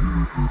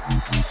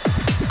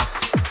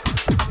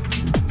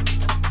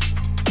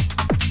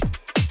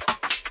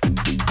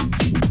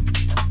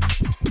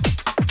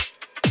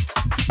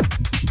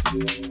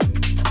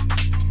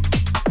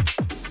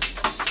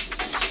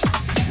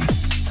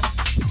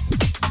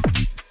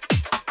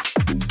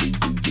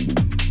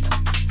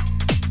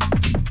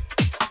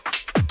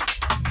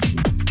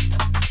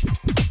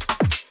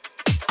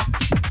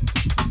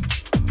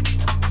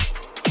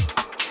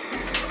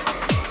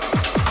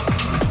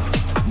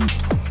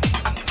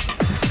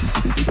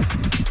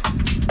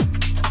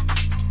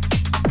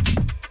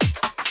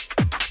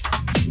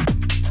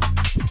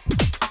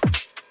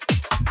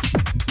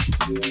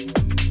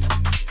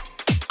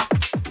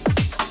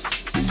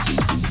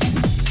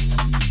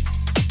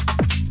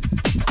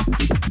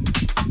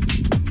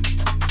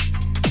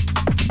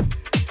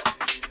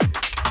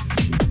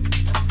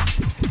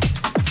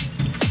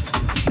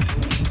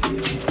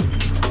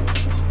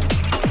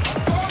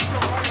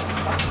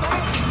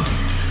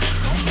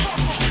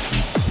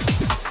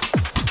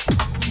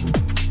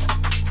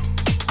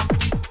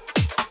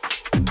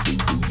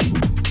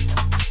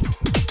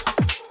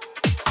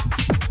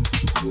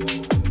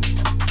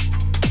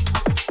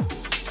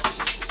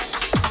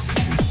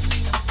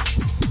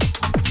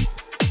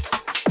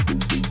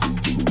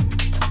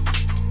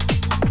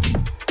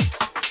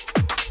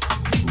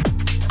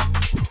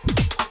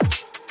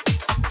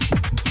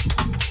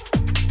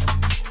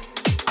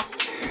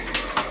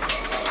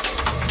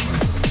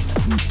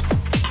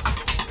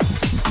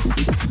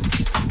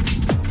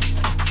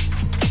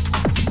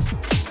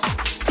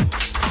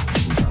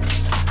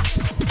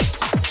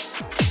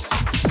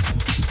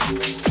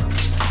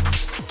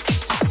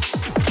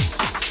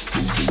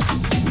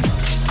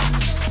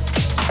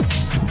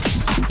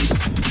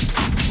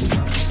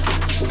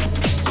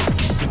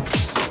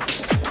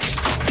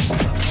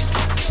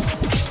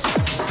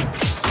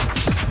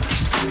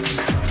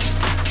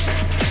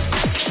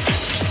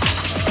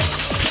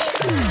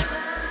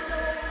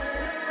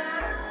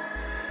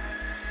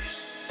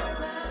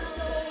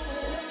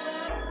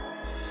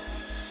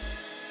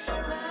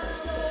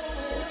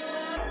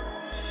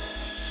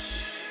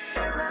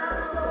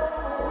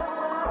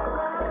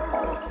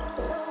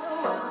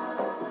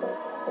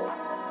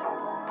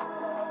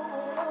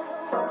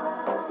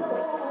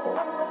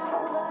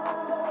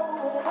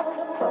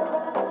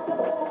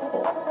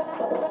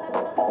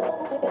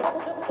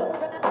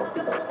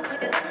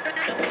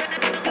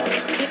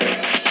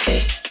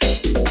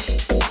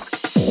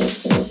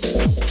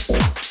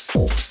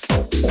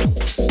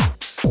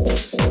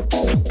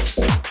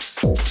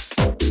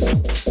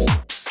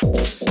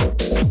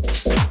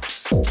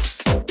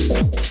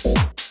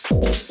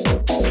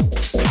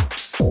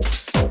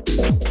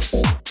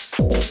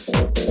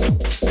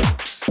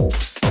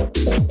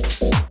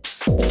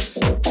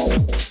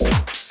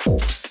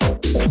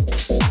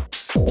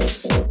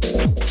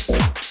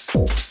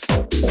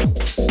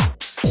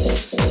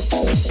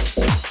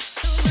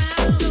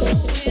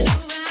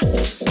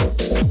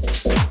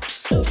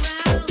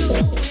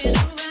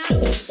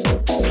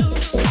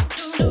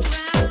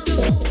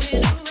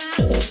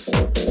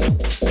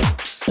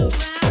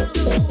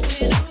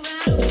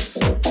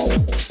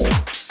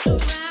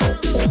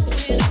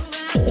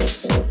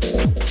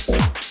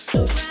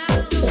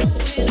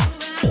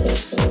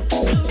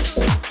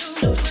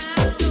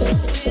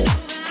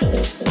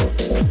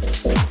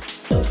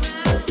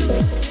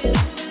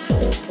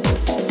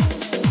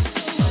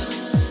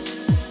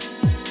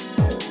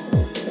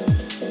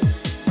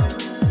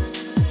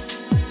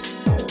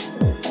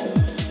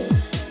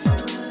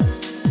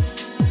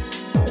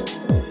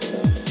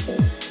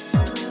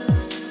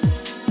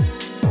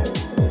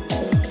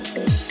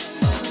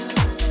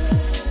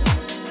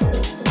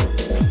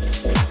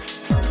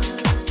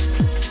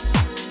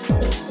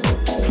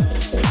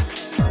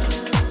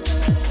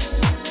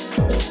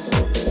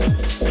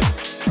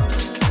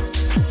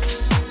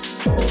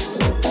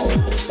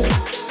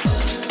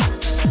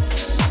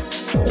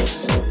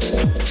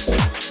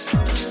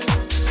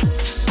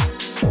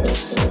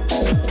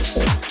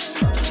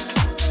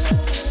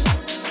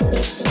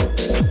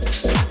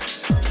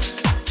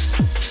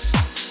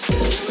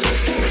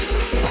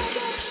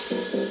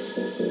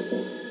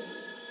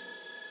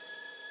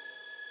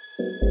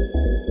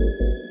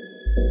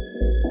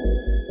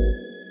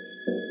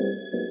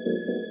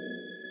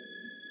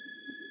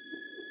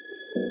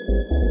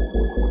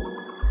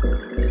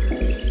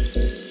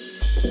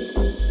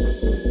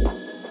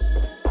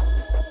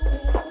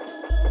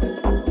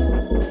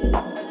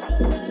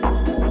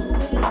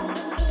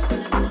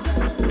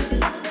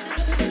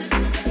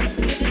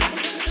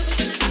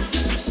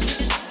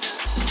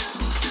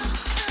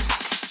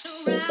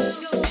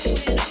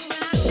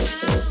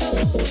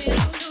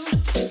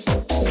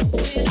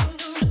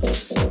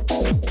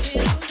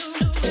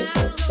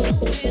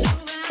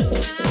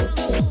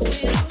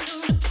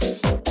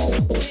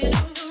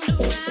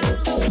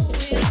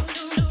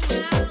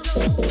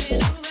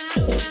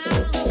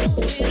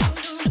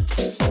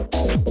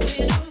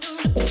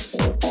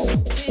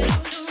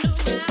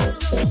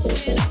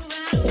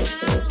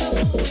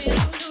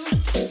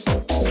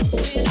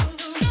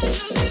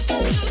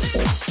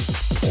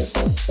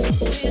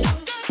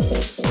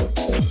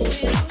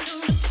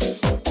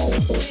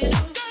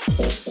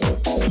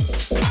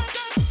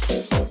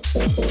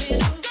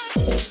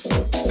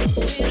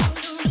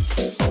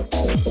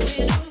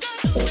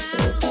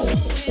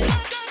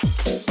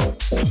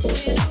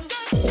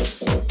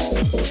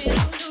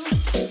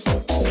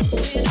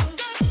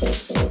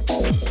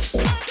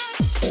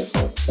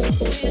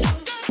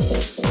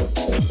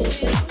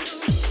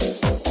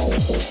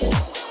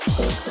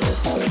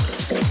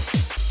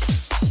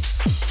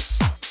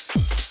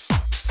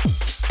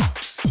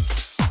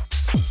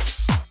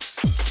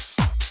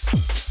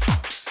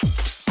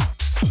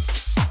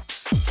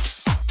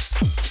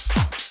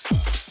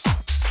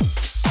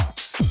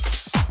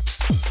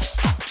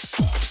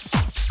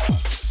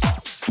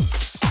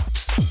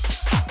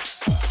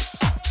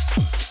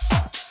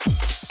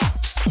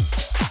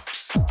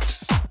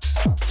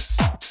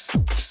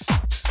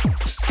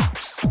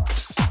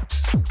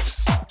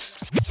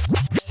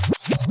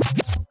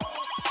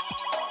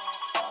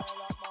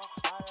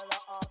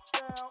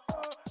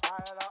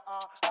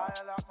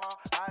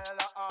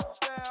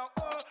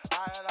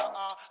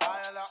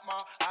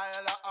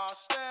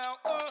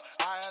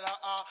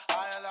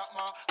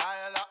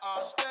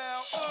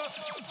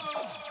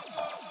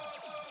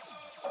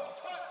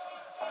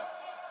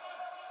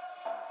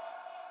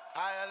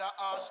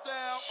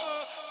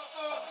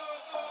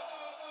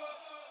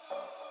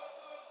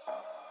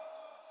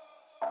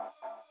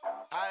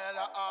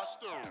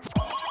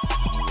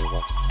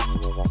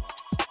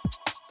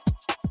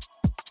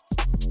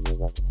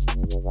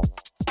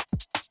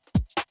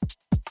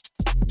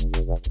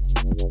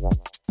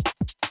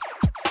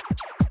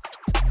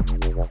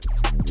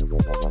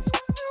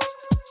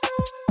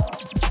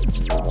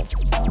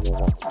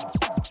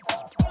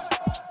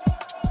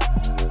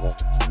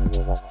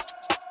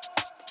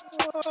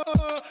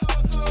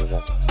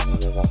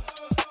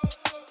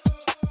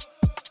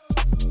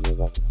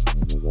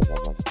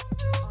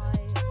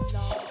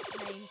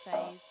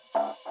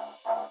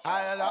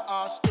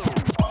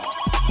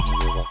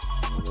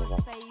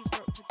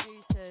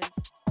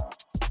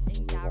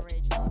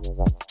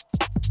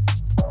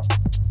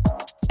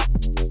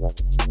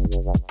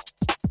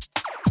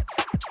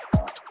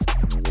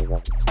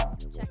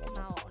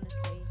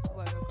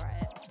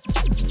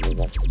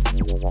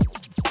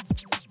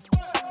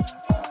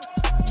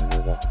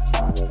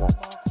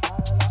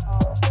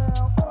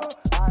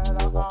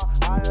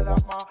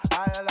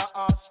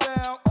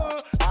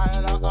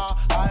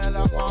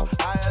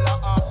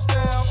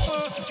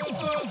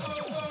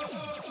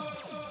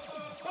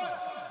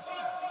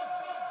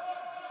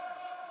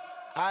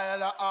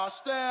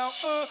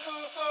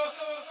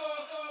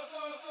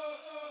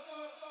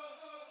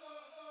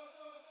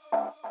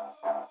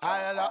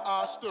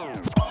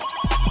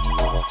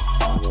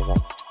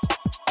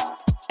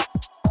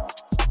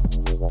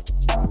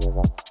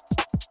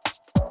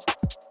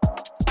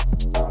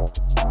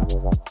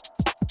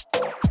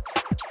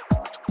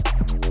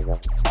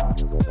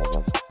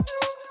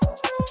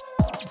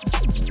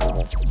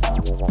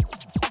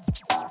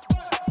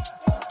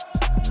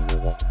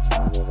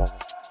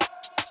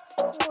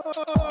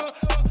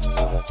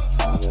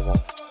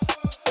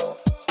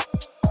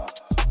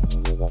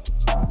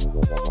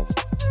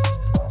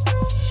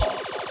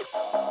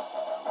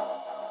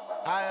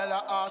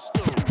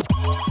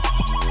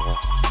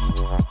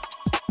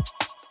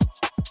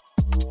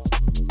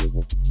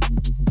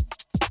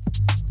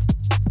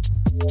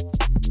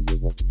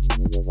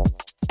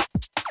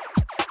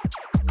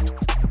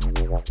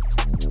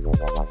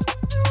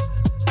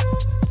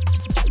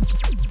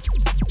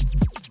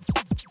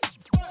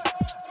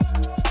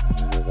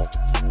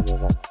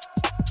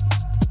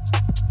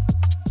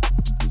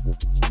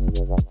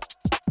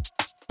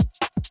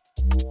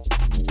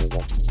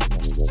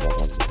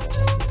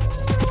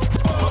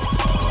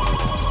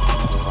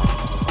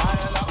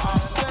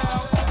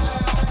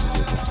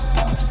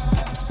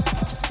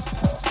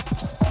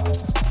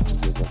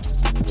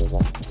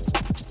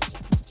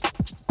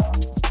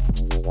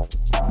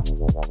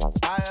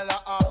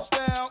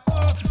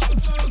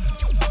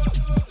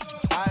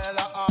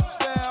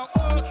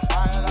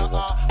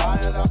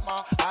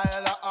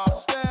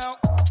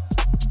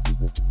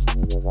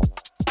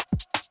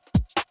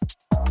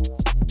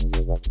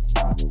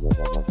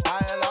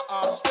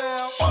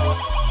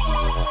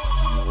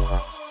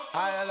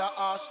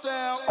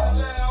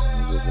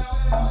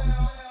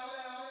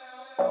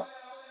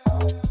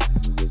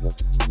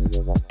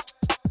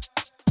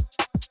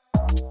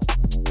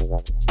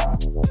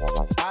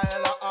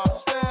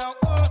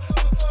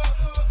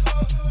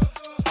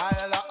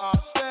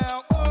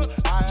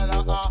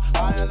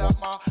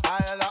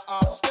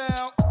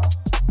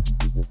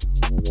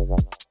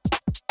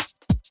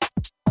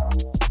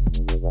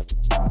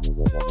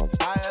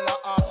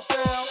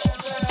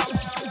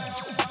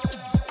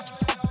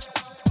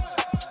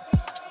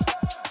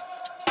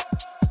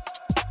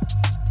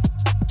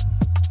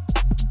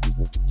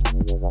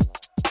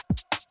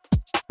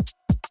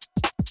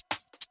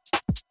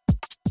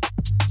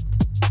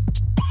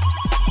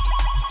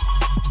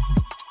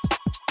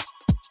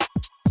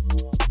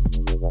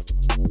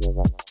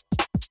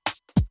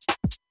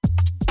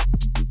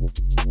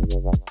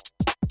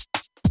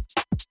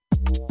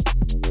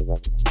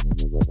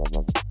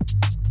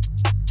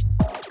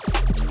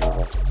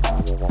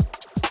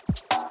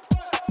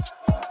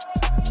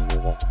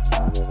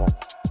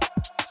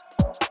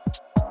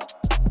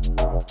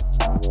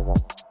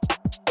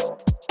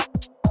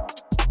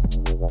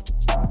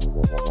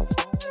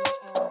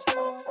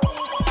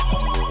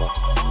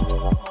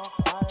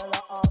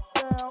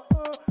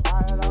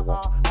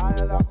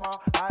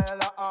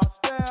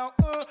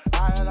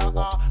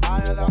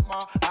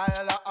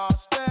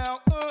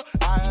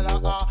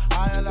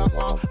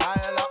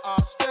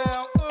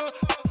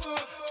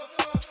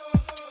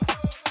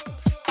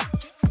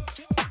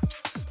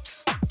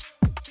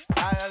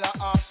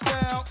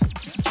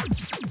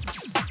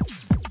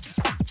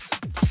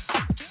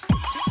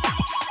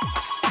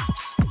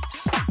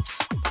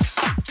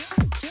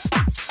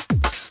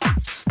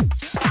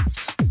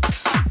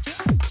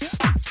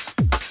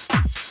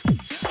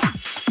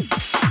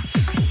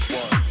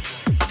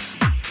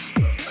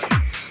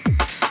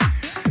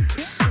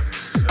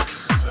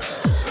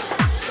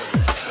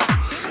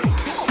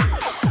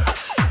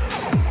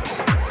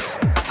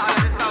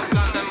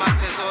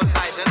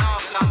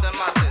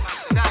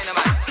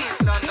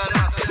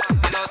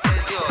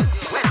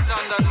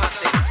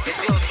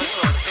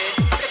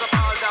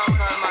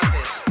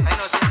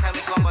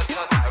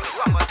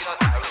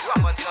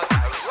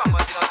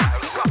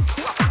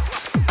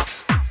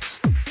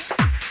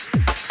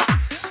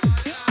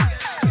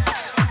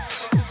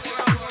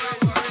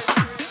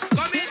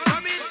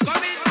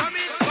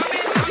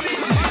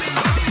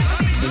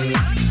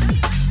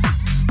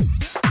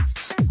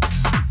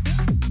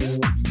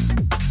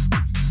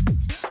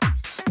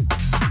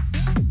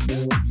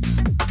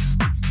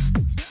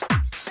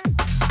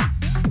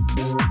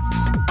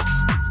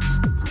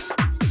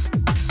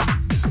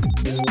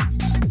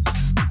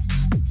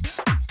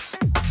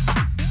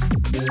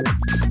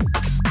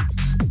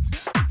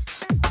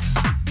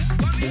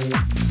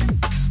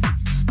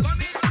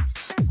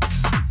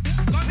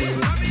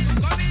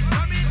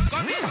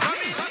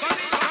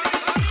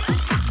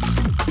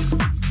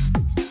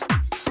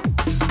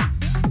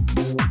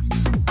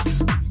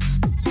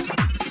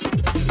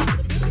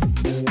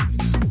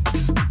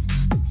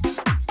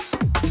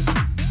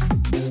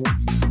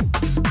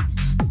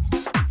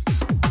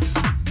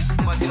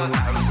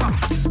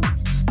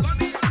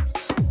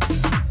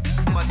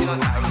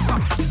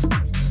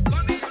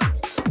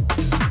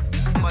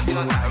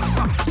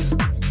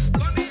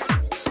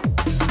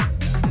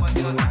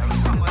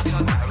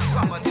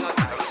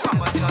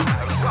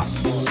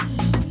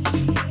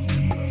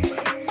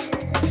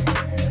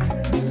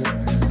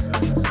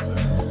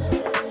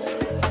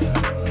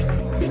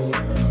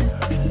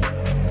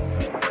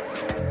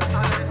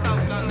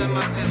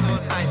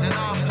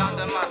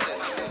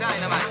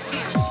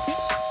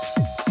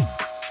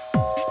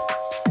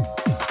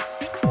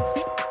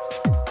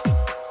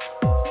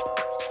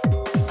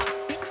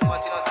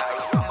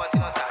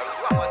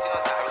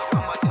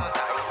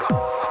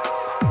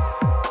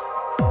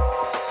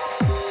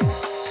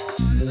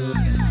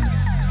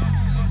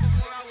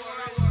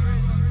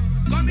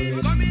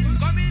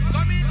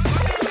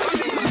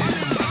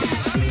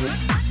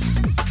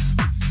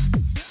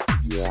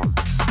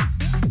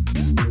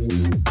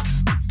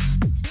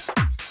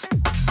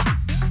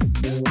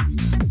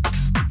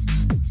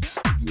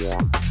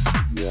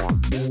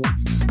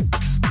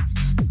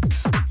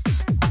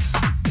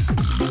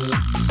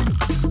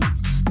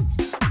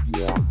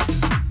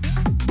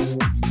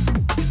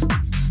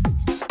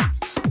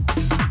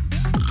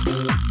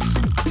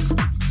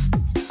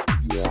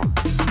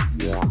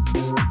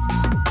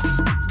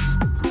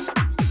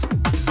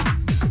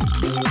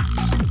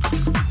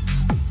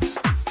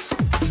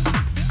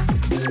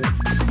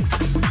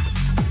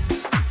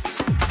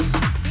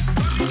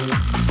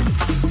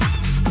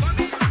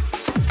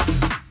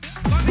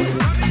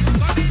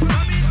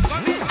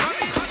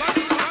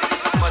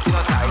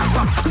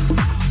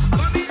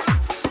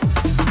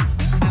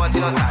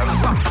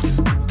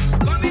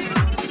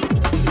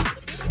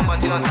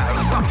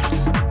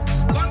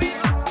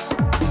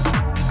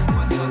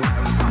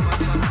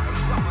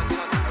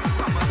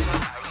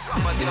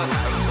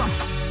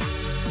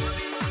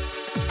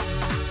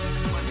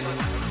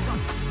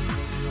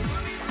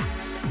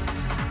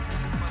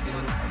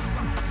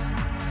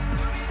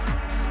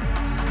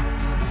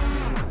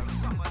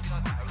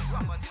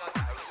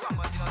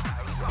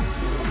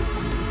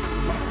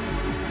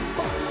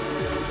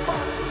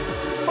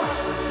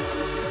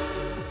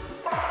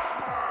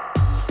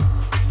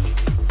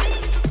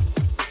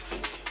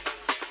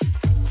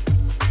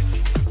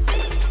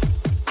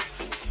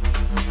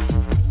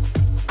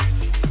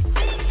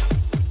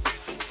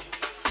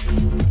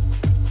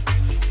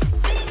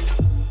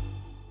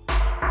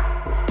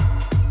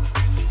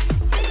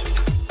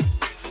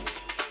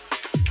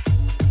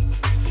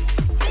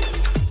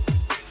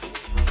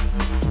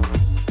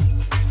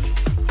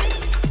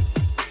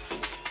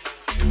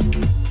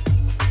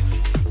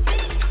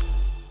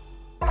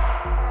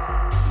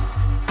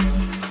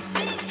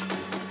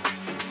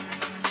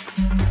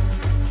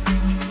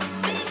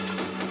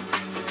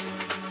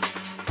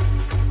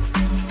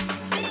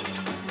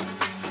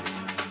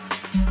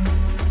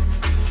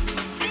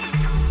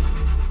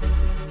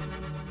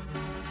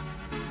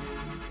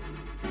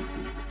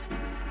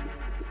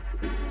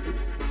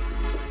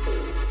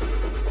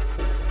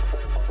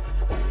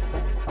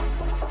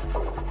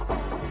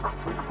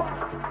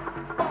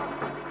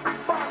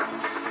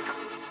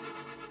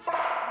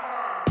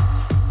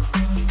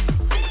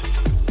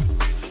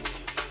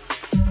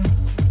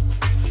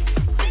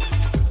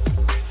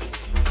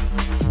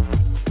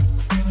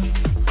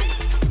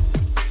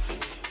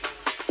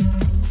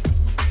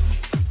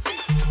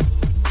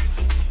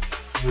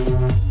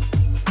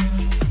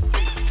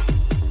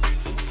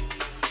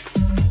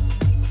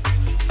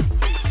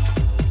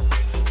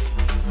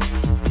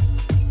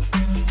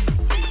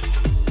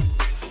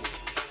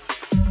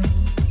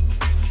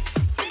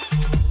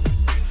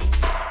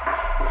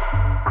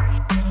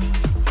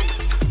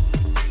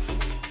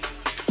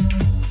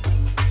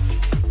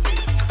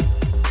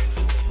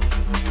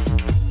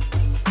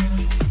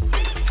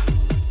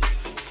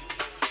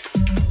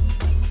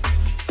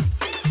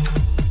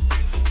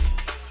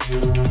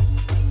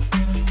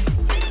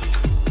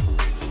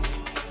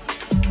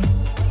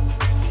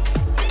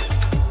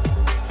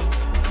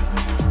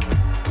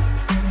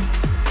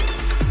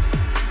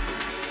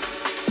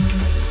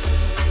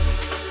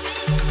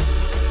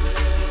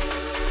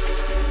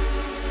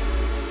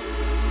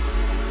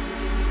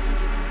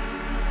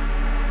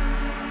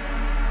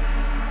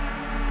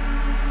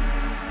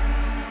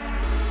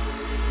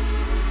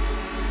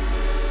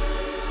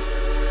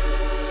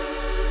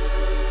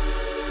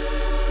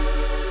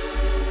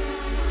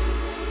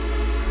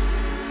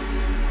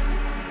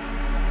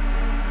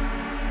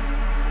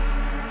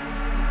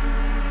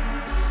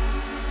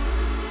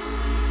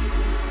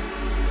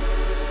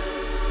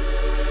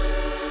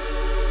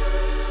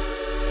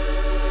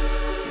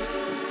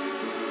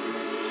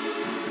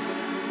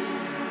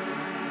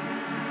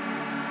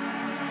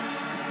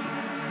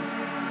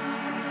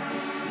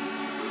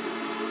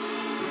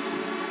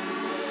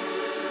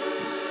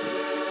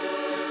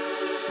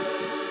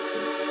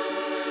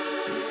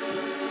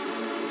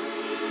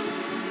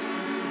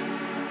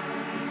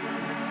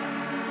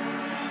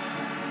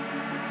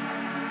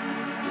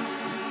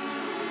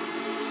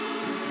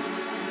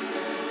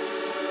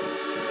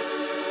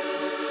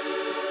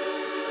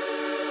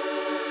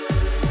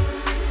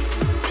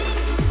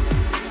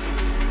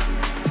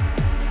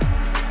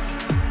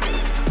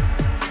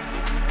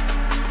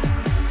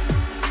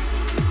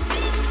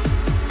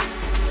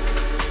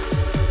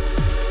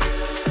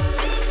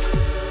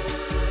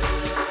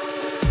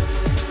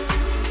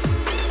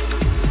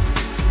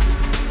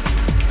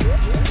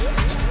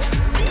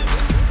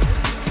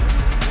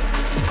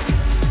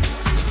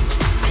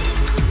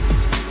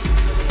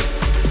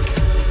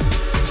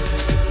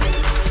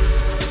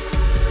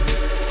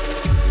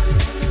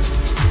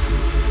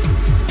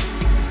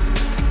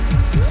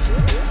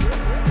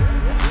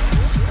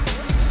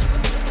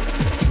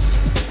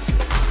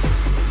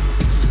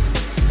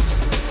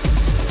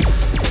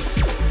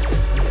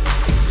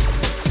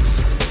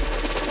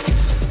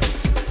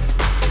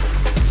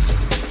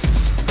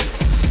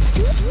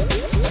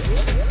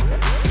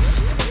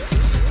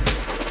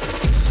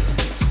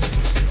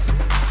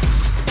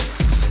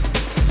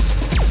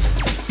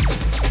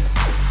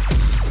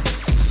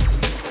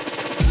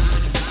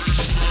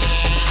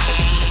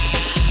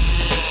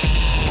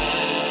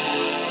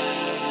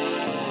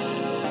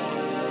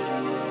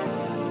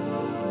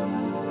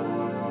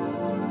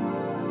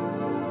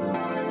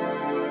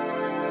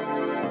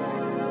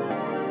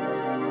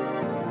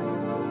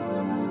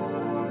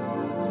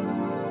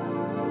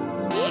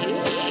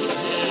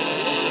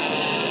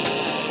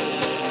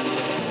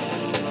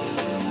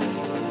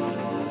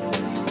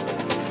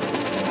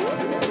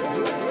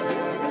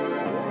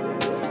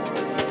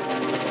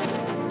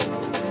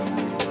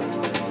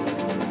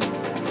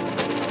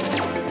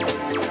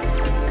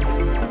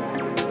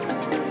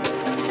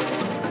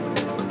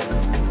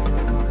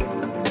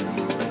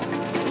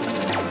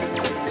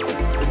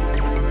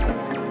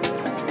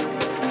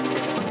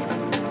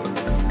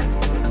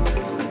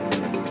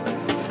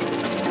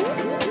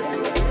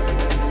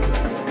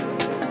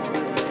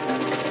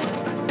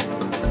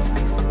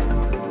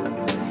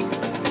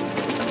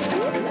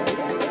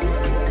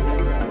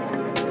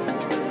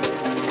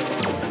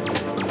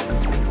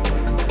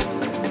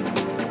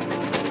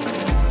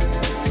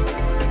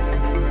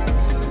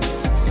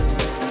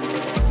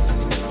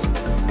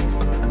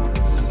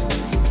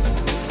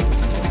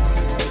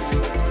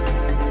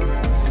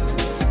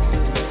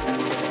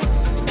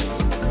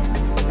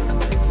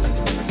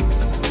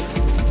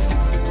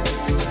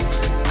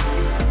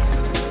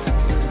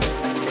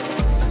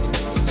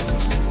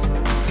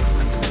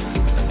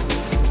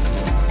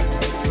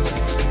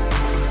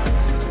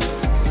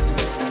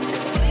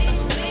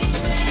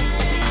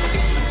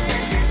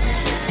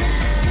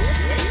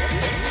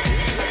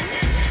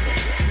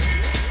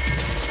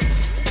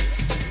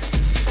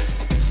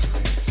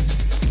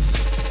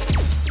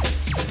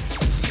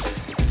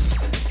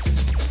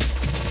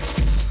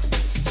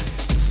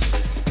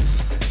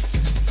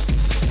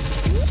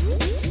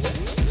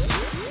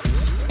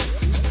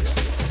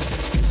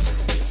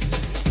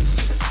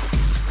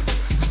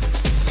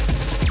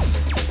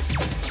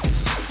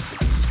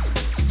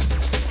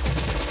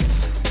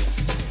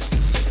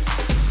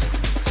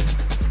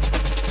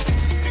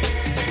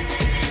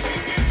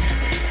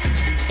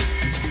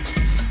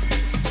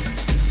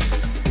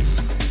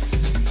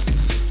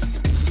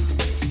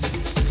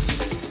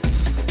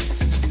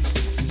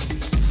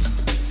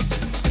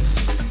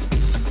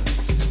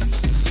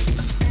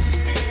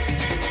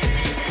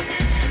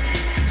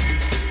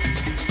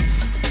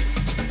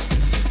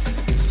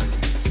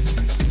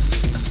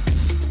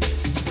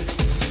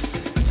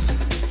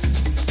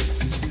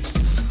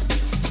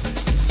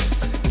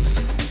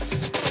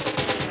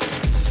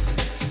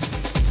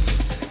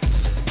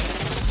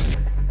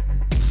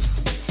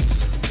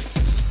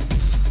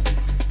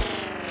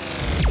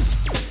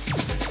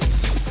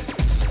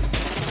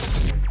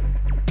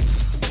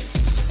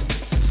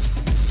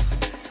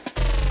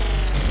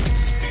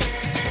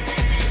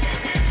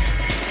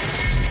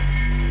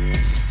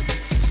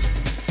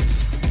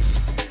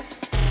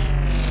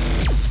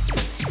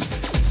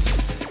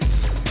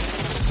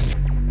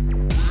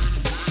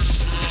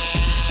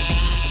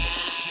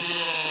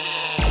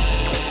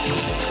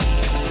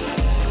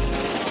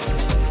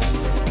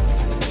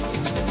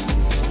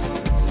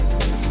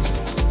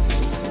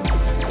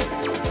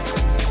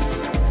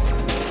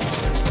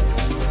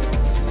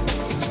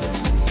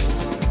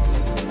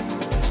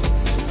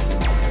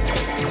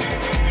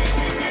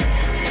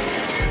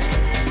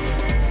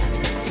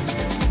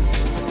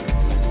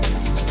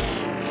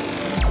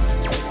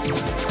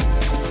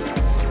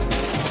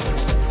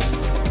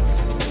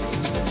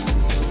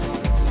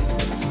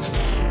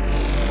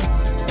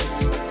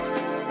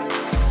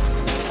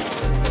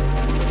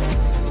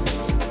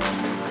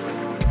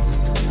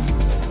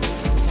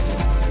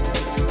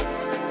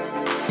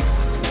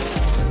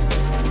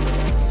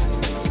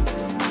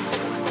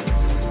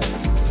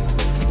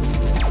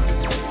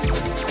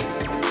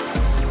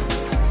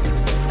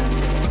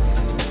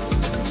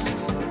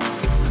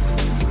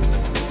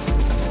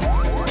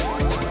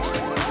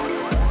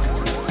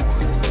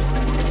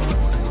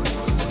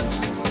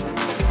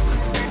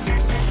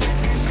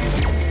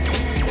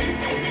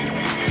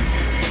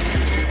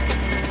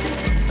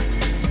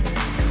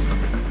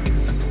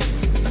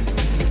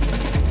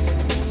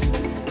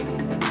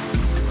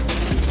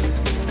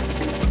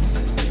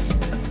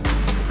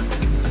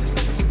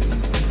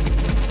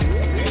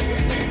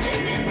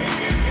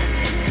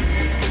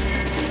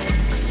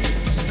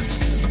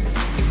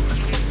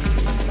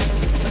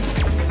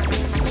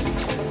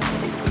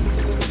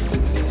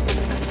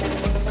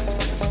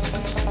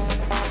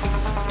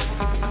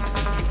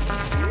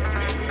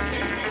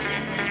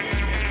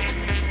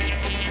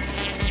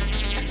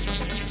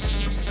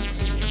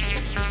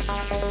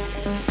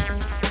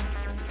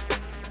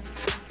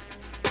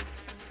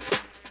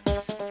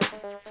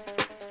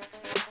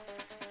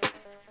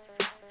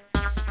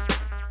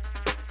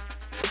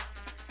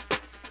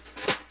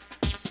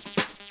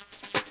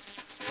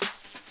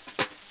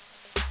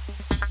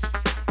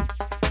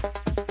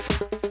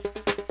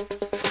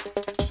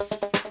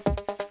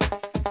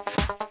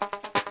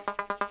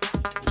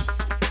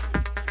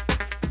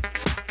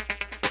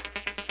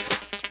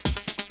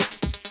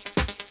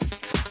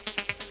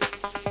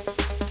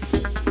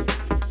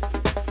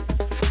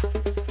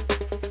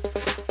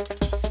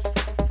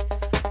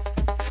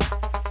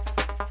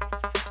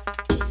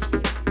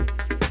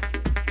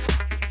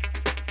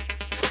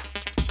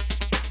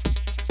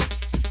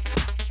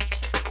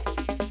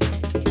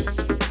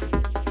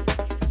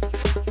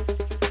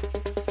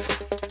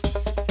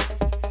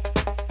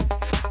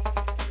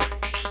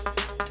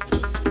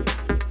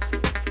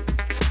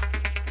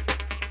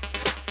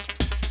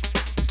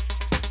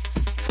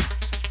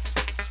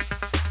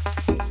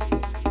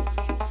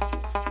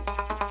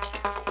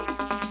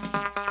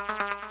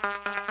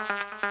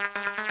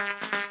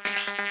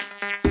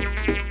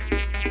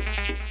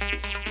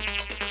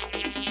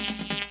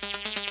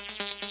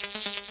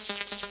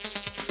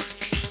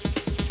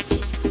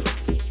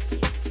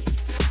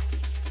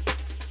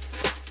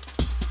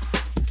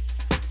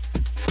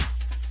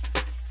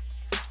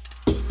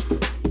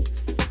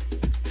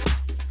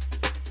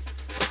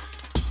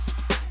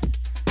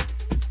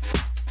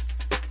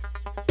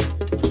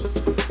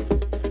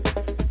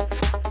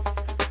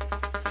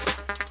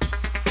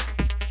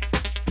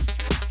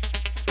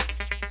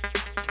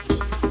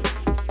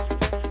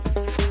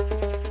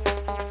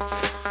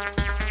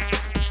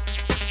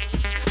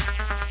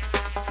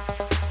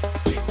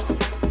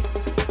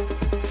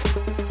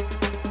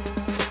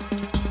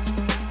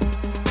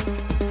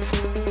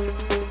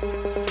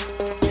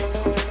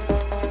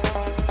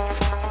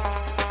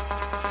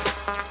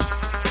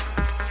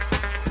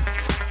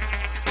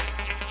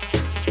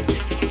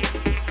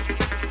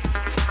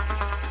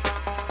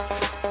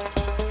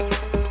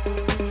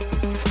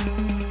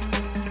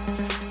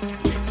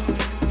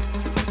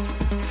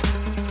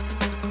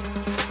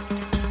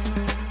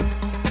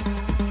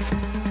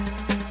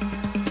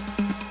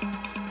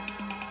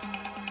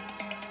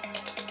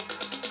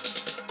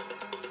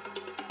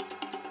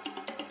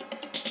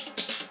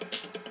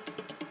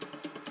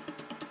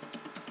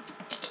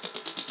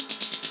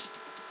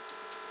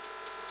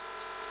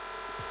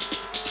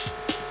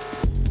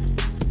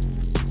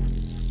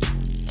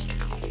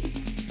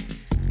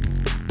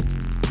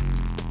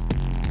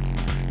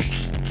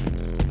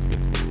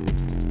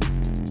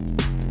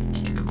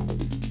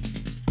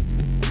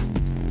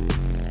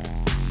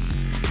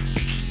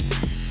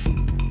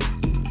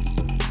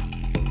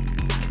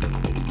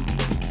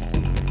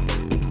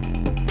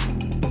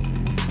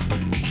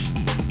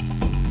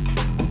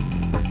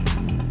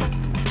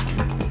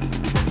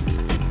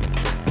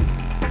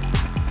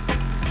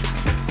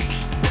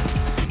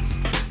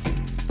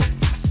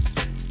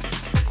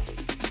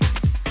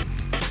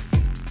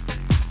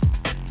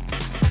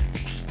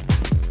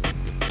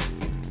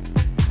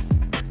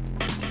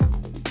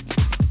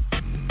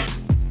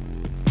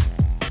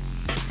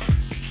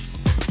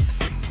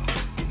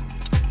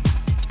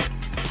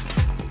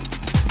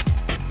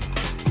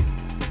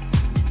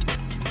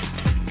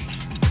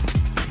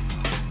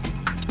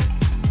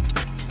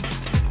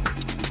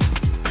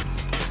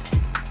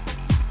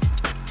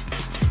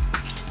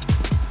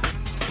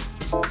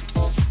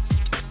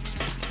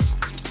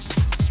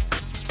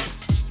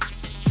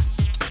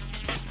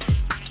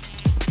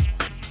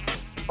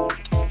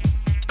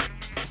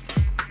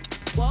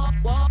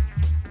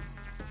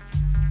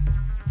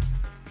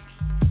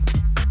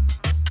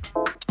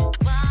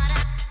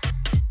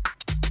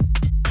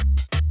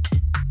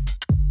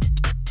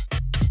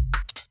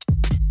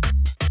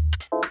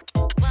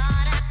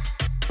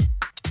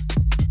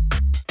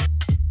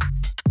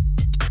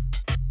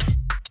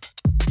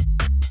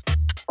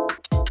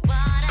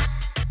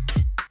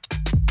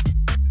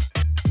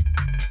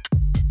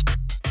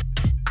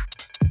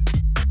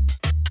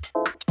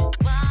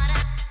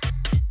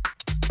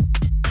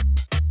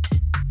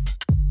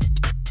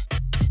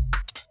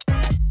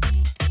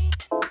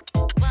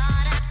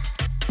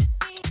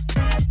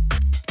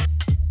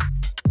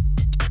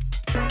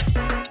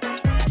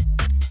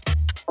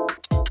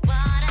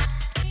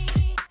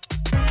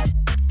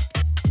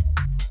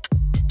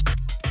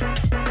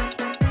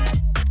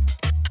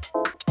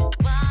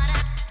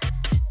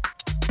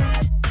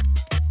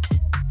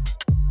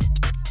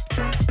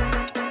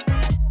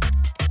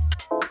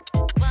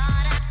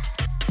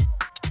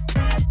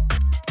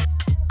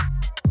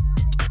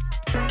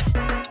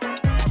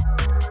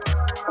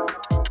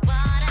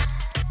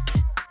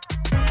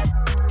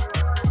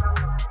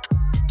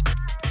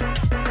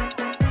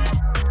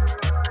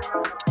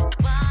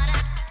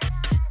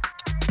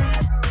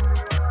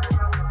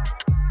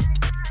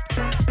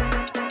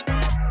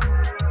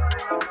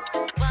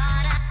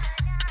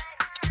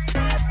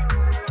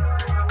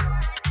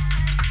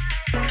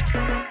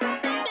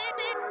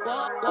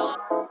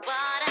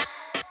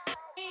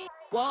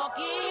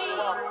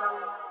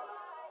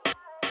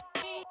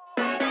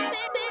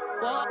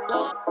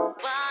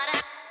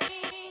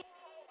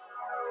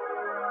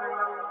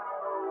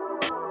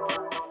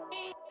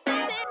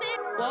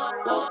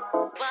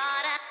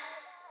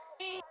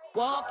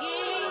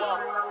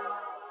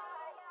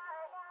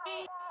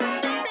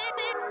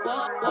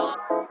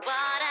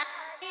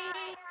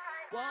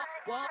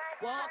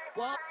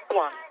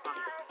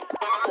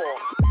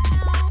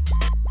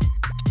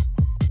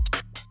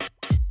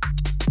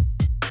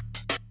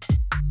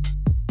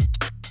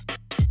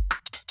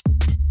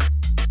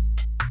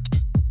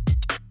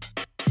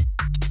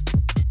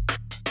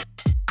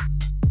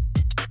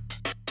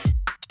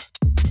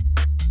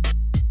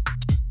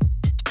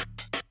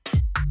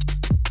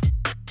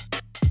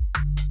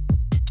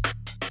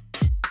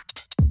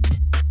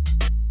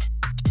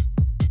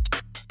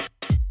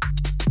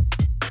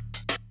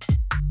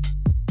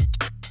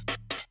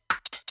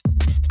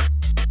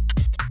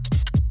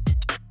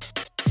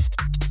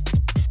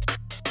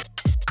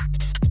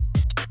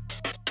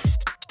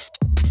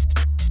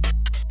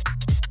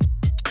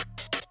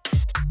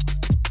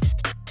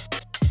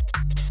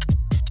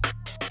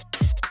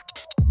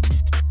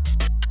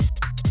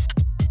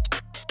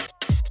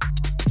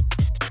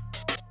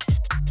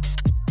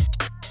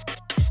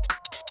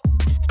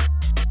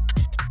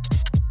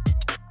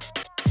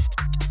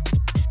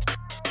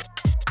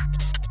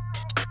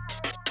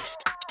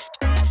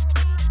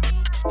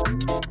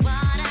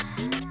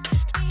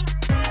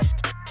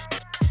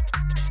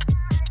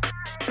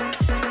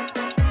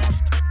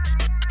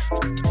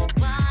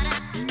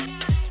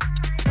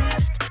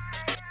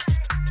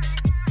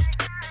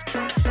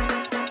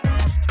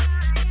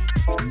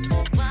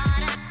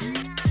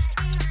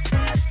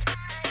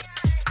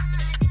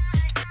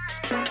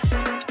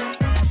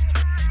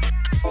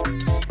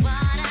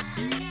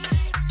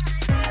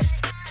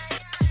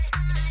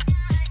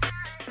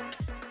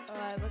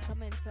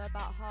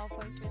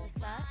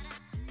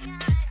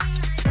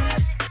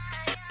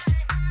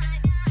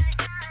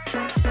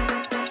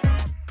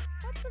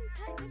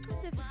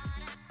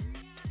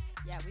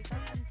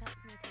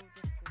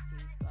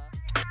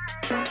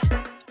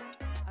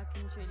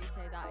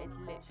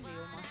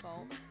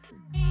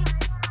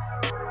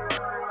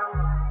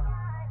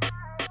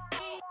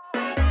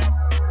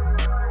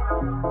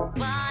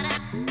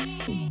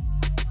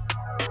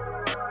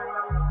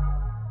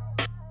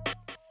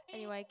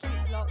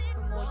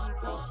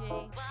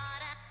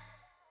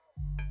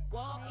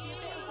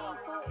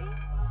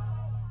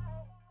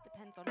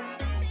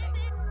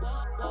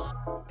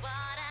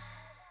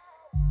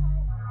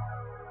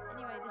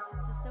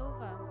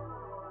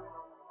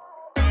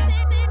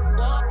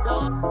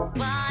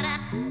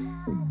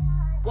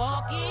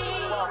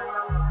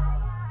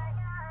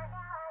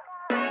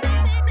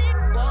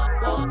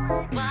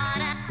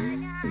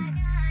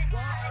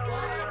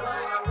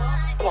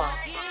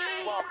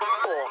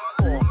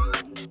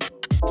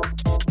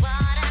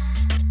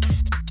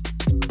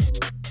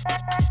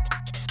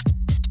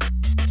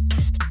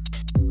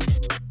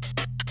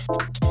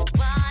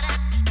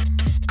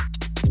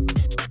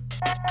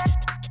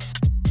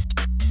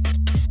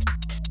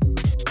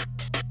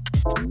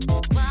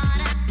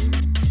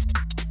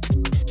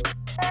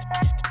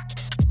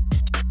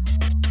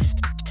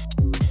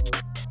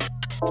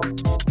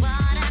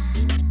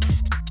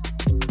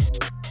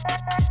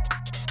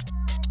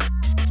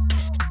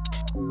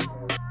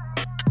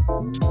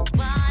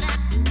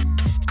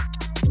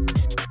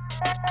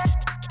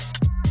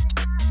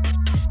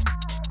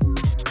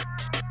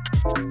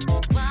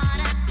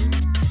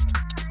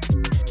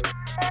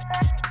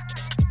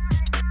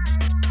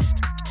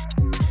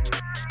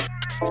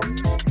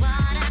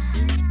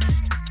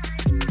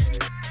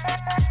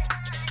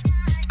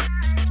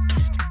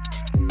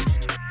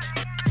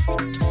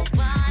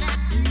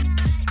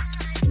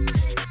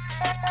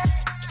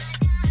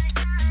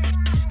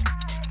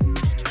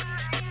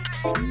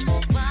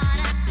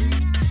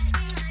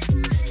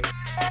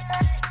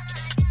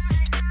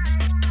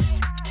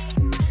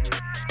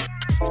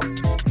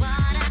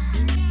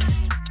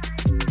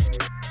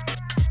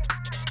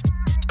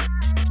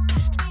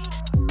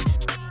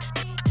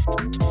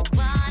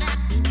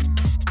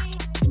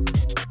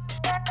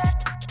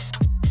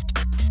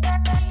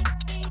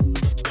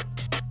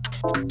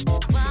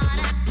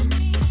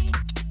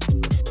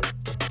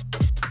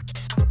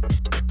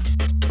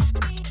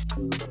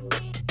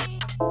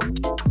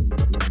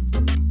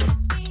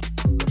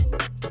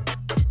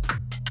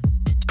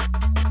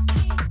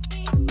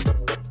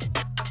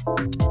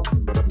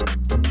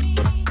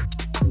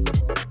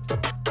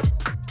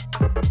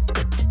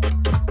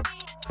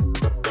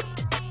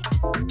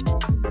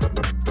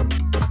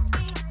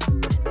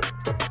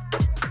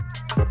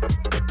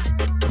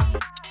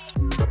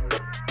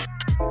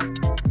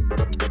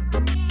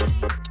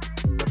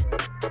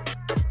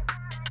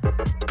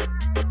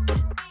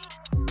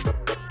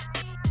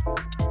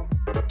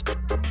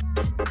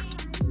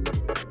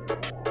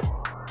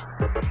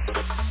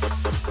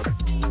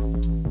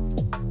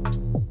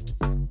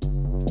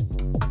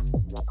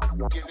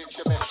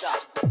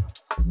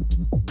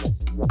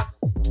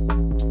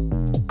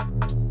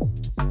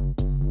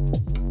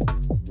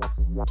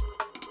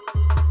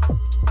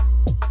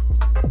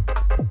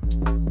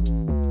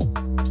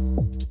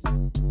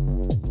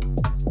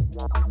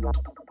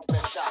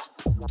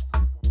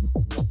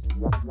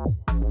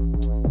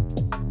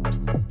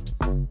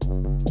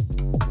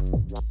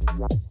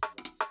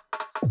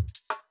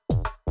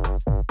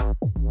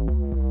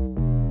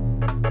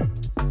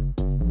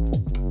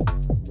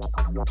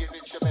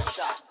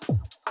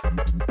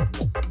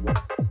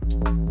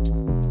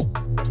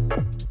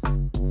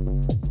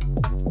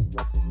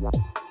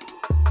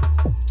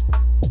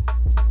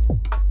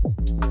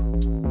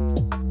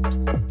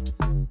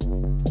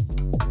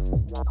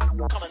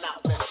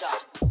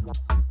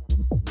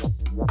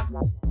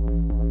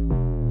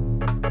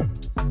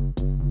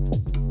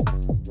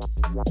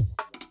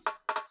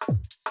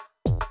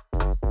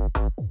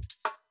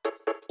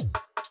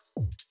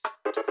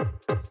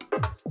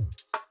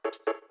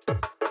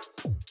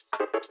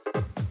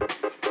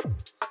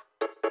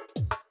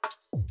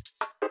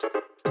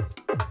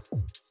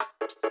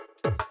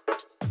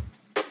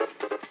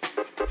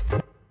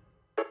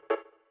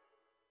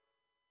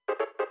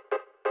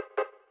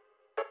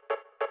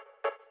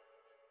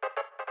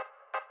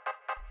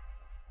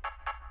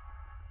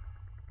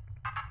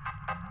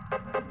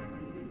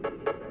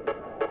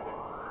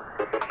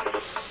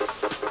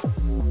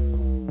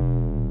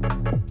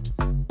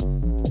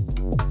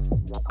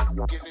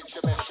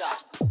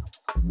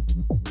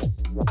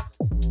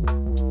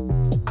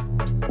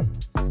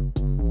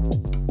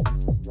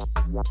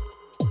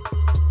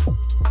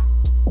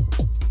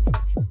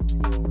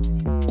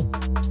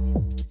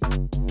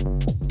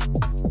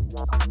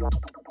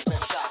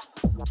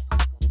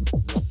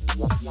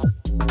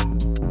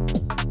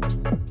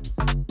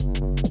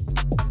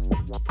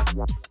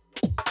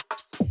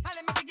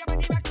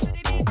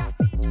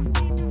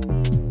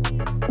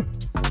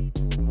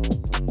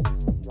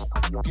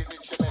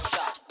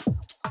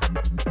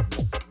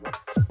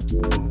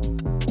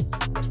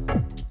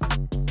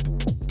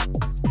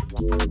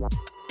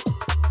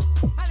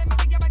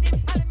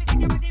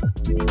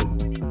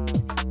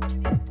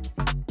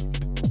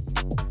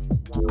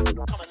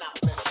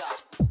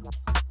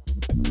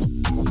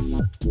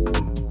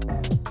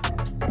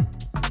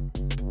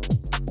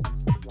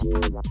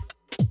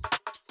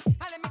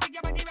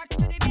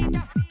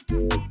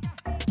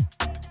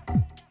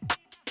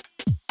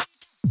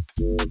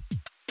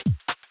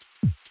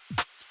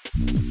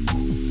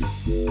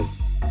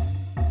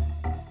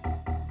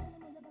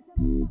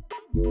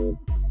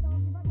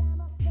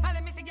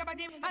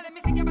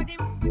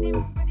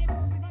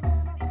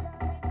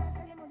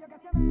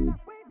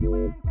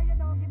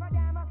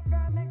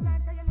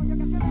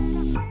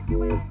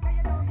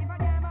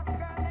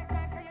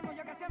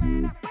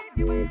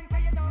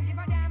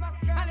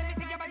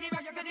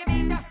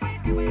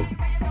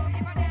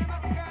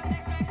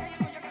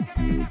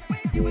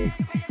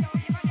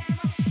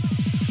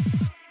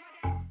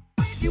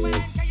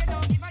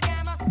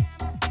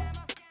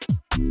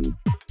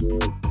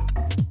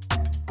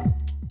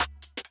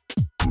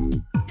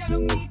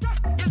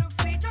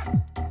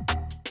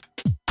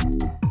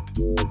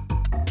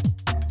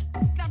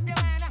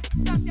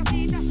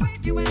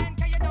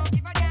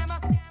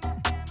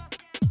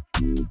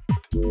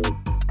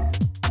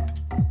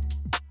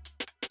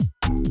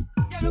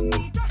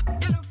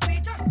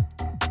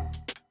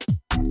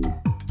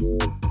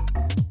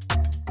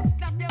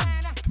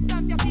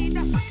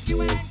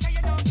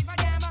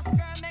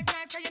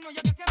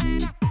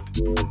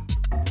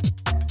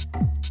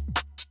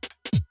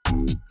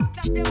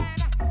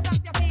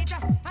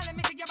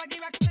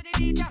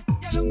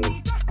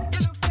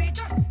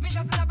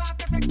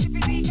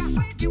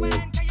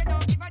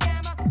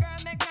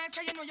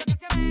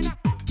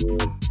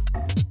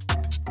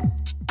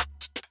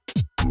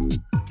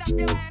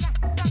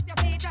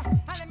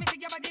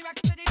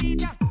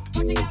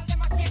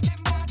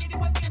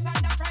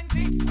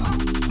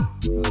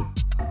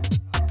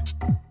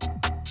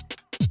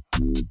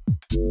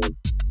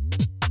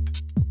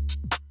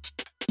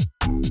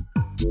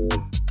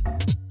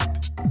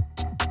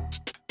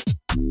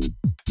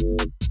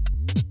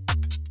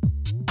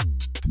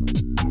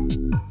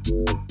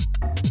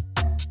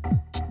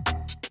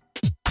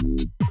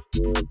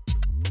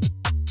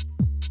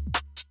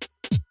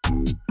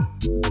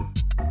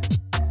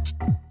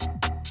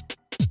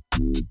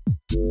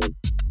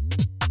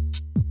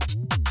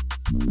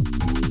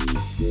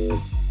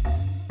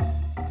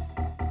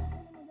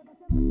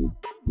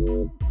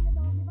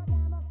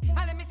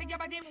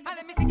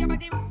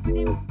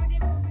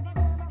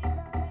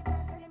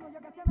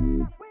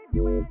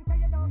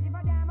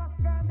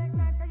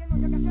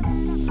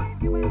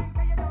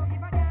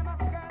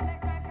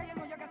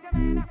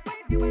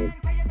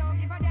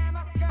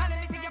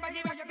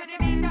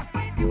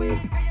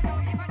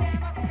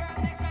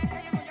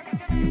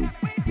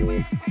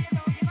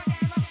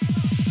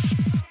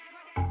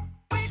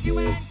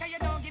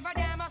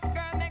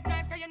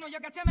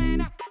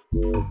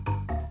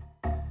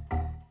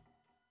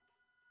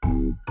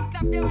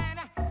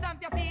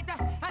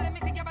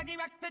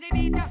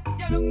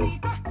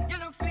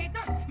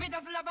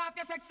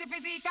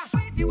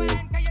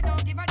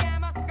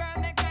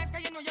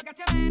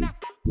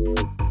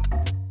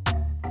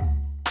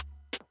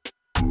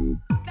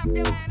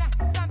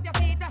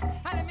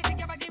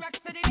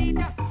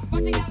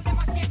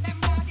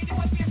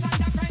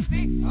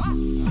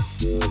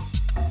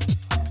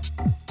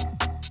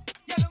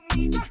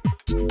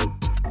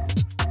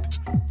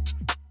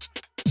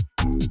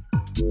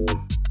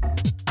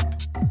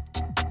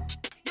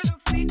 You look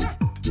sweet.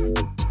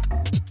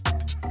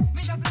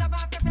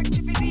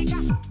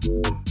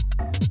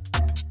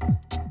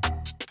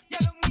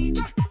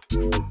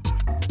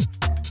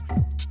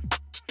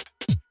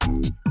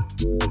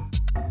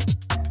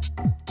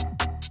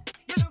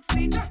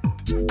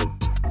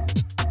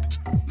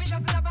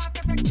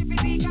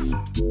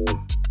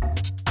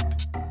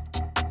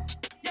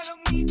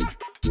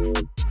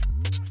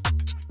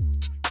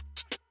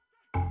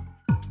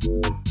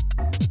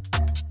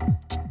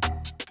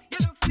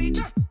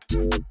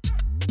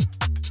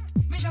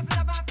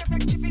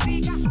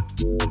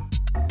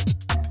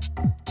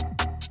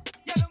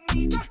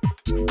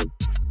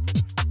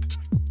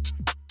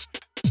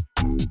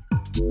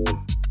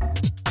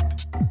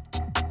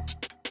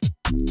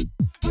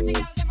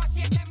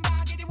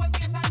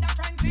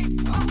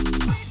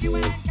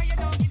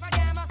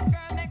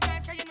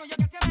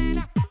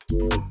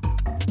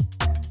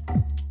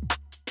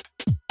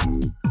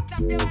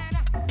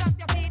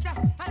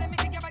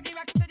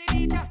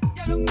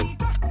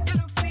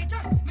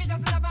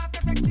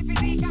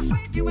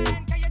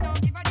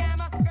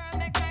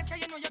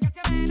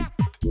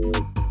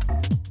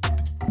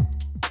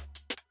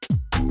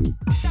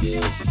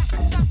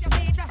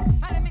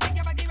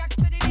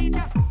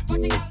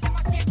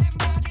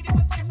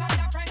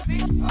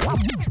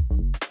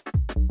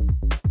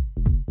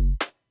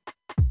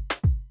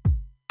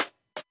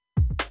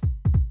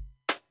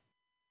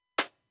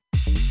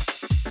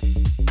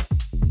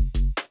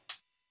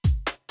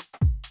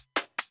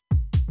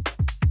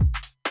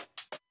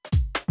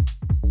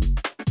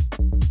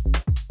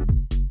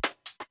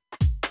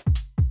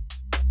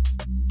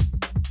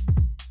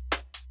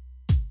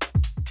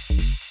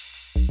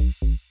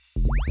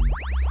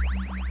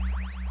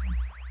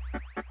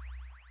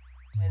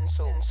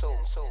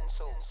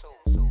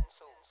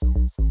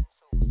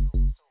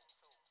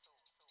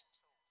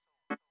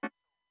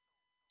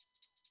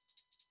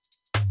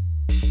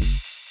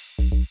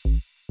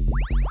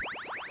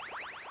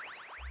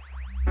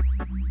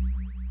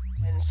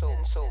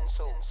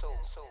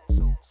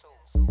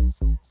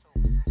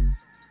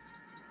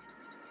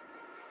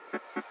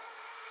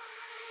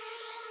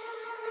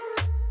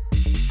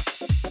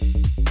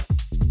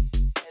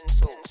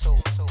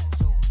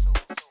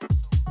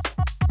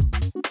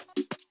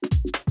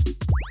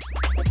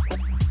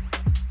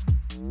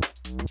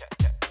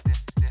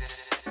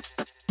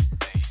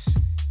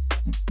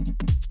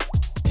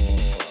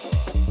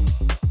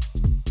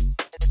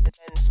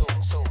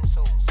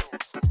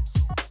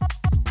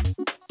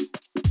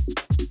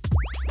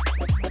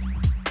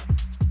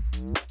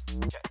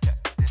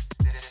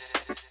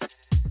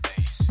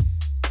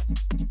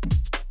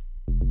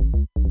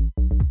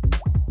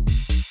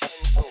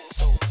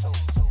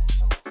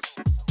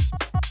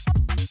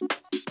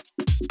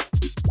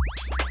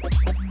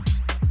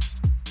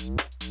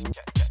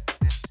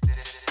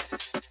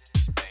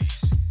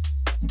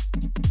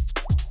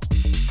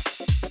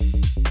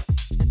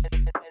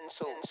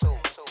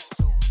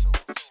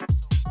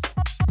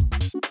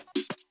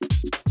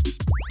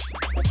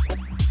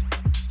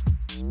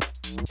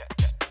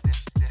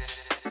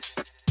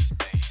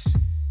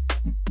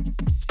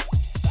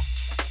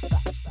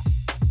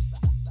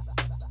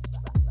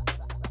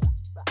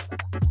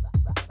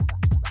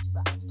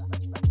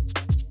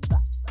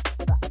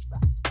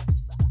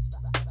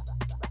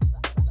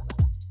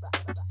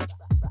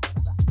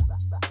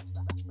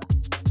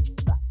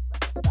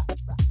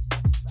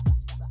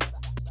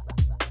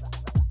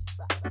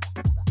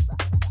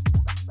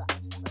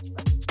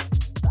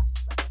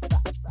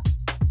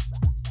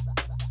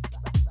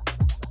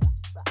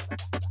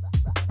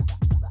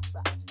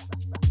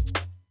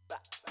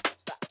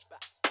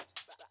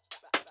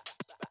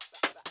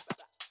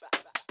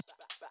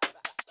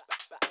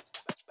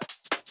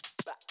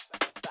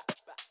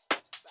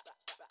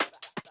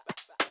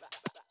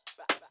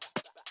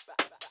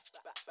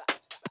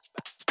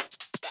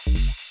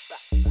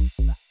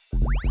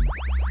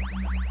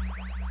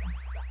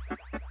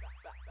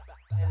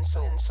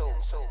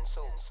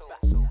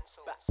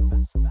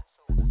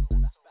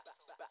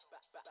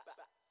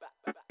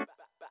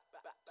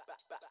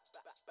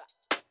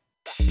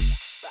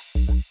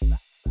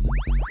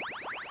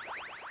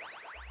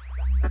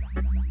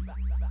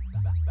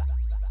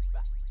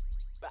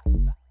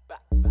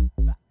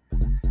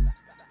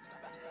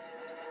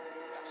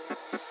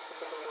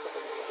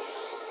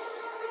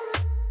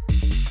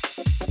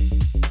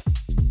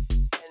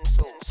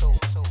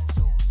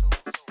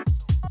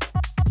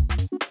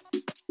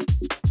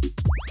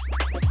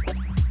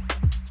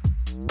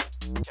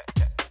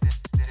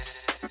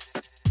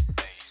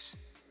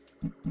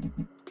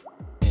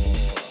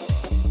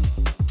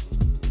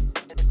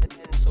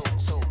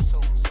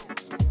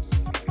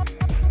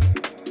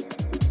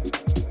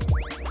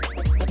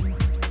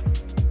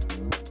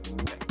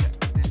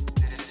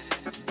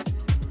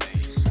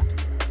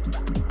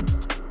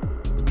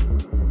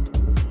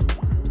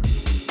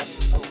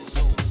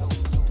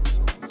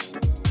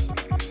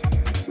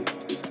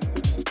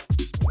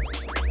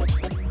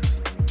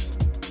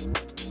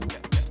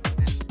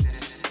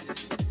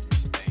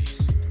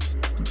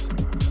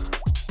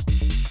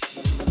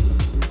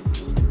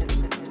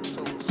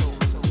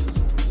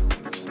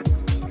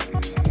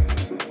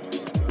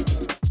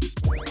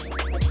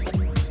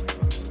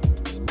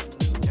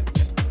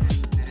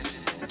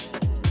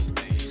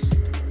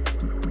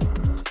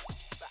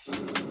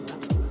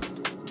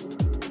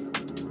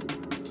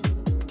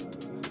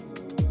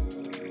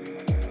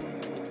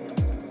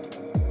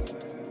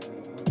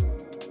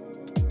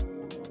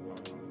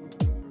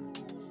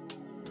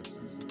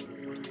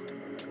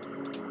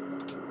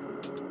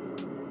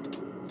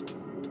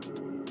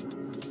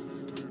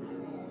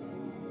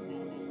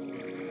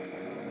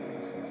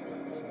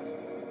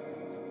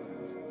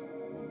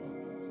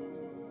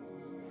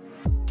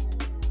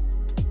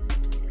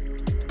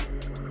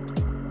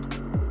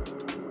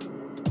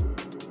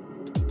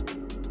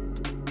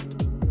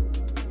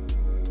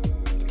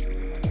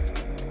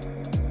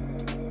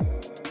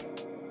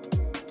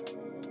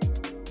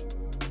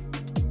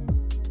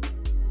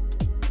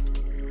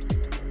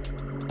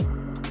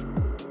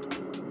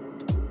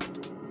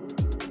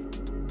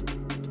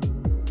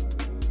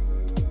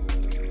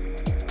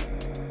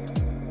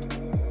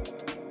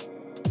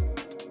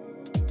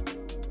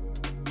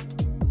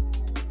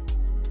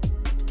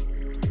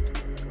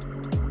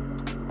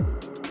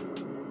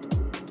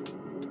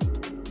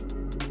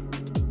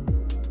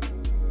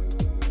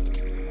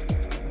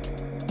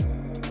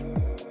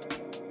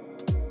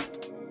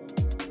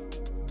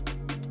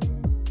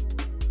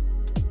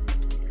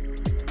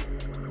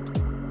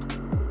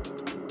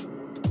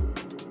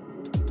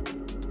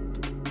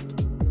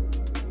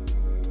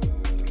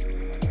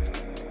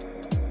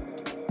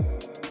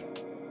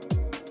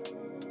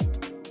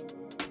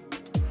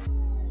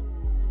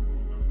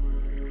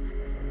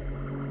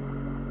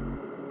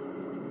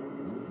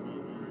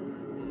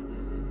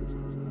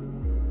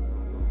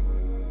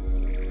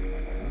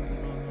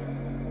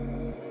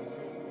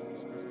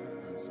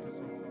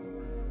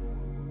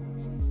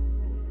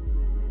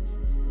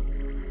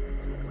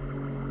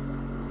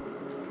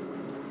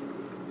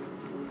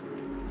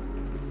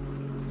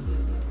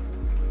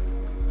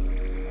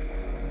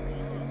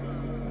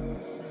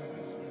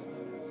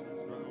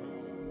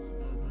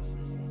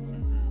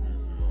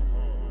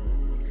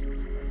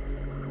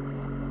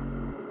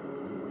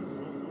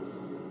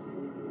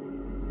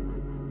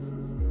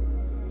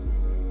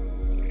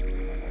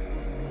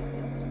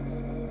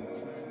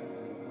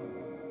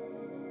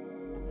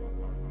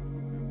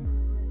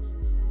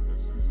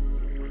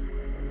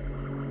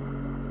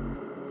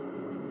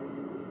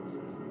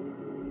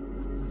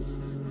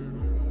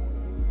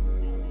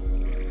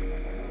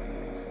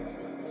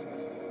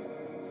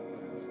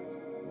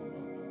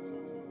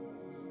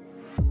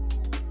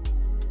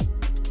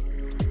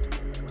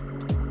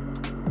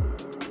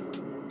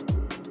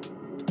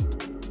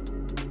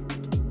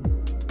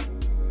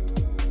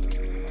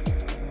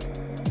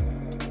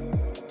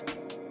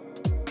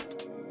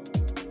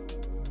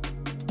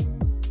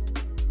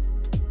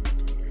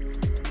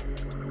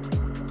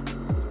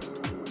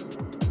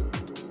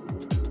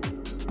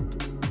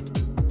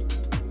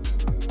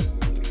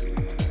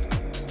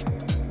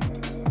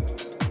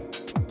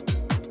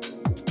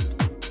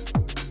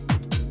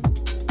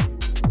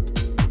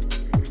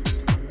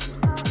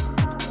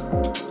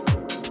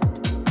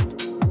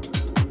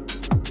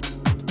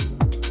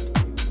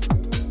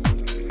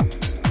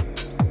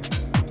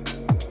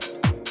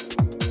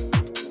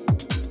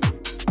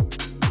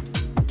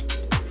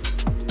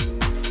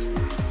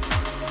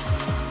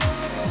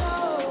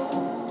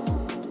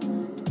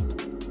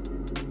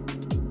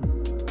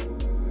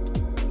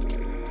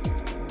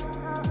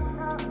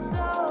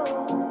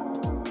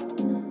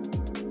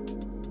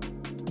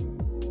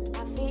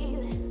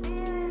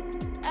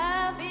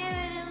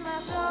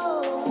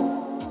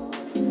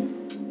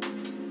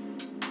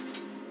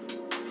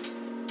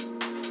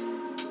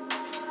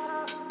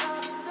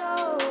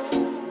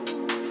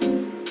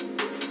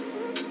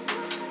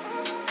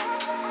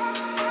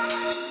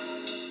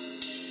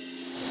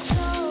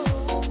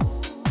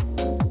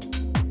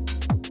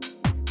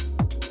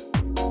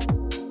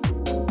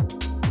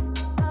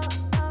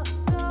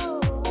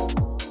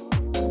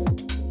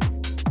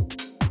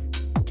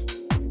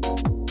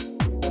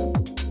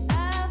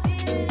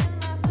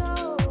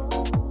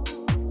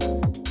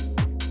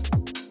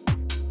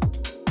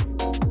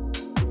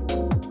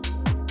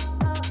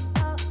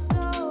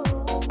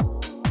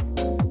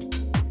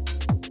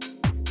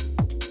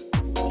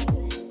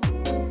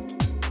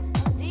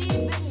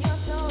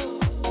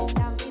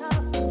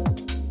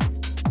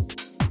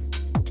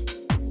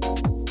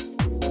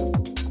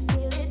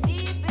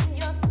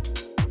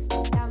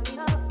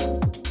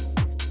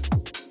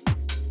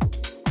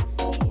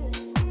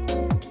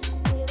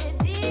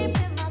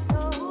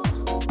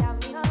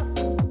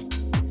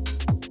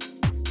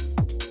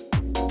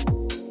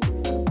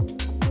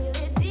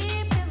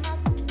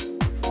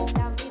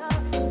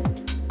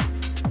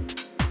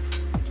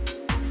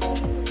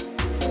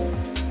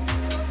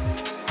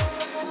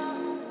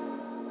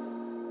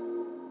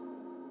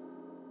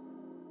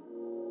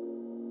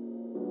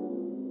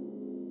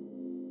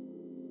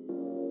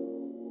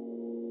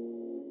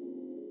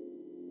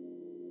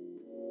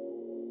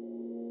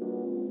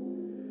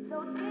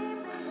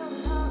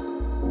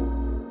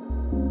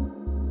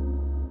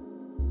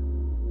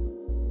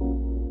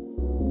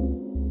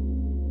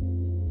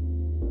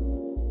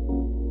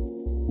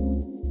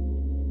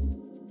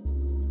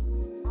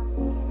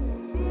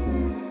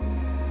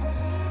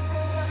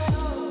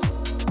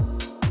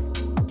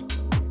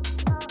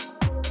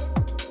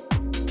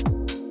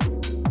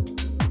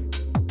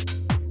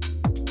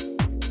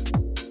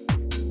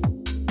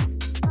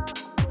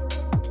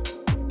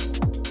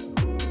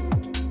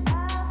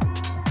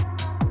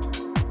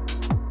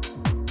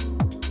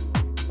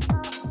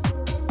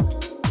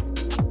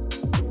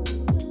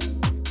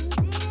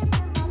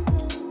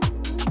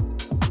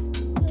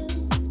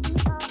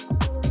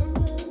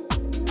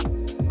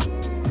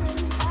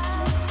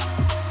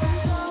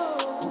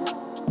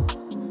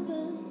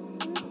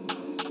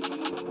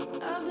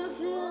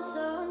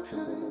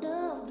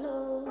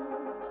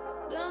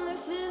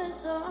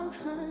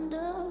 kind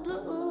of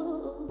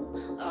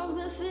blue. I've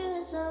been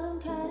feeling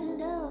some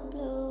kind of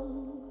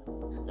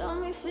blue.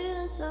 Got me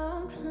feeling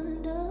some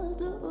kind of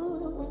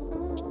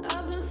blue.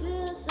 I've been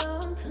feeling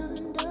some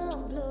kind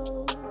of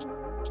blue.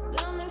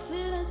 Got me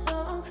feeling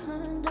some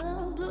kind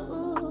of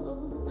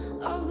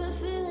blue. I've been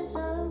feeling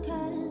some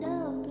kind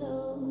of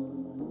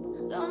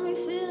blue. Got me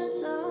feeling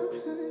some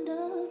kind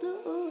of blue.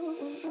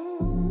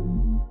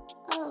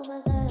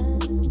 Over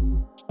there,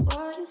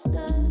 why you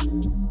stay?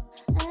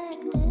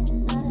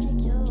 Acting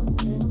like you're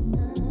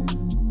human.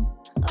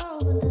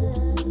 Over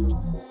there,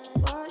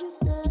 why you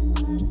stay?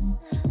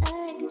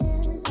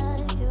 Acting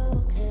like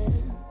you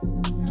care.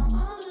 Now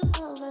I'm just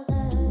over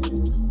there.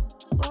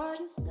 Why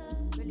you stay?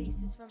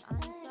 Releases from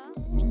Ansa.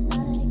 Acting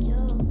like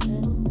you're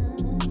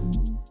human.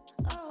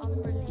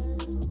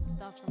 Unreleased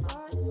stuff from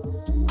Why Ansa. you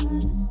stay?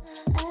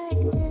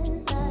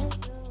 Acting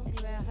like you're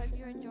Anyway, I hope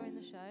you're enjoying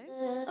the show.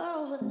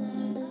 over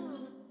there.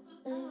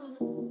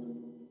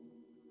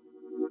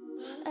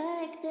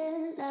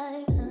 Acting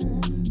like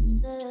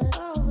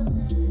over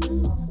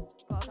there.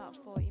 Got about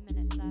 40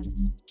 minutes left.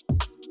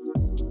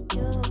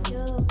 You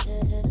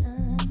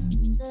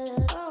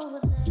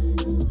over there.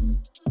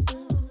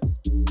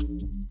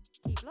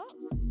 Keep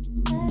locked.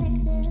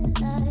 Acting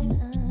like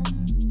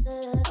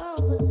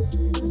over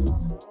there.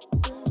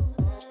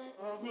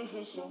 I've been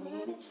here so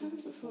many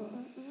times before.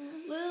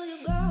 Will you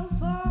go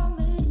for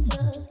me?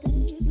 Just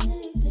leave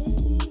me,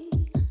 please.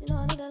 You know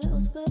I need a little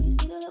space,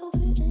 need a little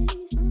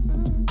peace.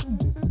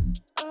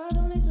 I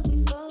don't need to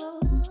be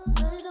followed. I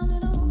don't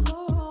need no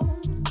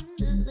home.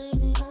 Just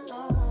leave me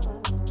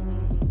alone.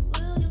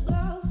 Will you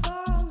go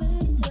for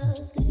me?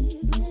 Just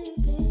leave me,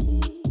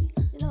 please.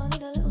 You know I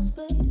need a little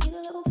space, need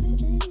a little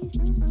peace.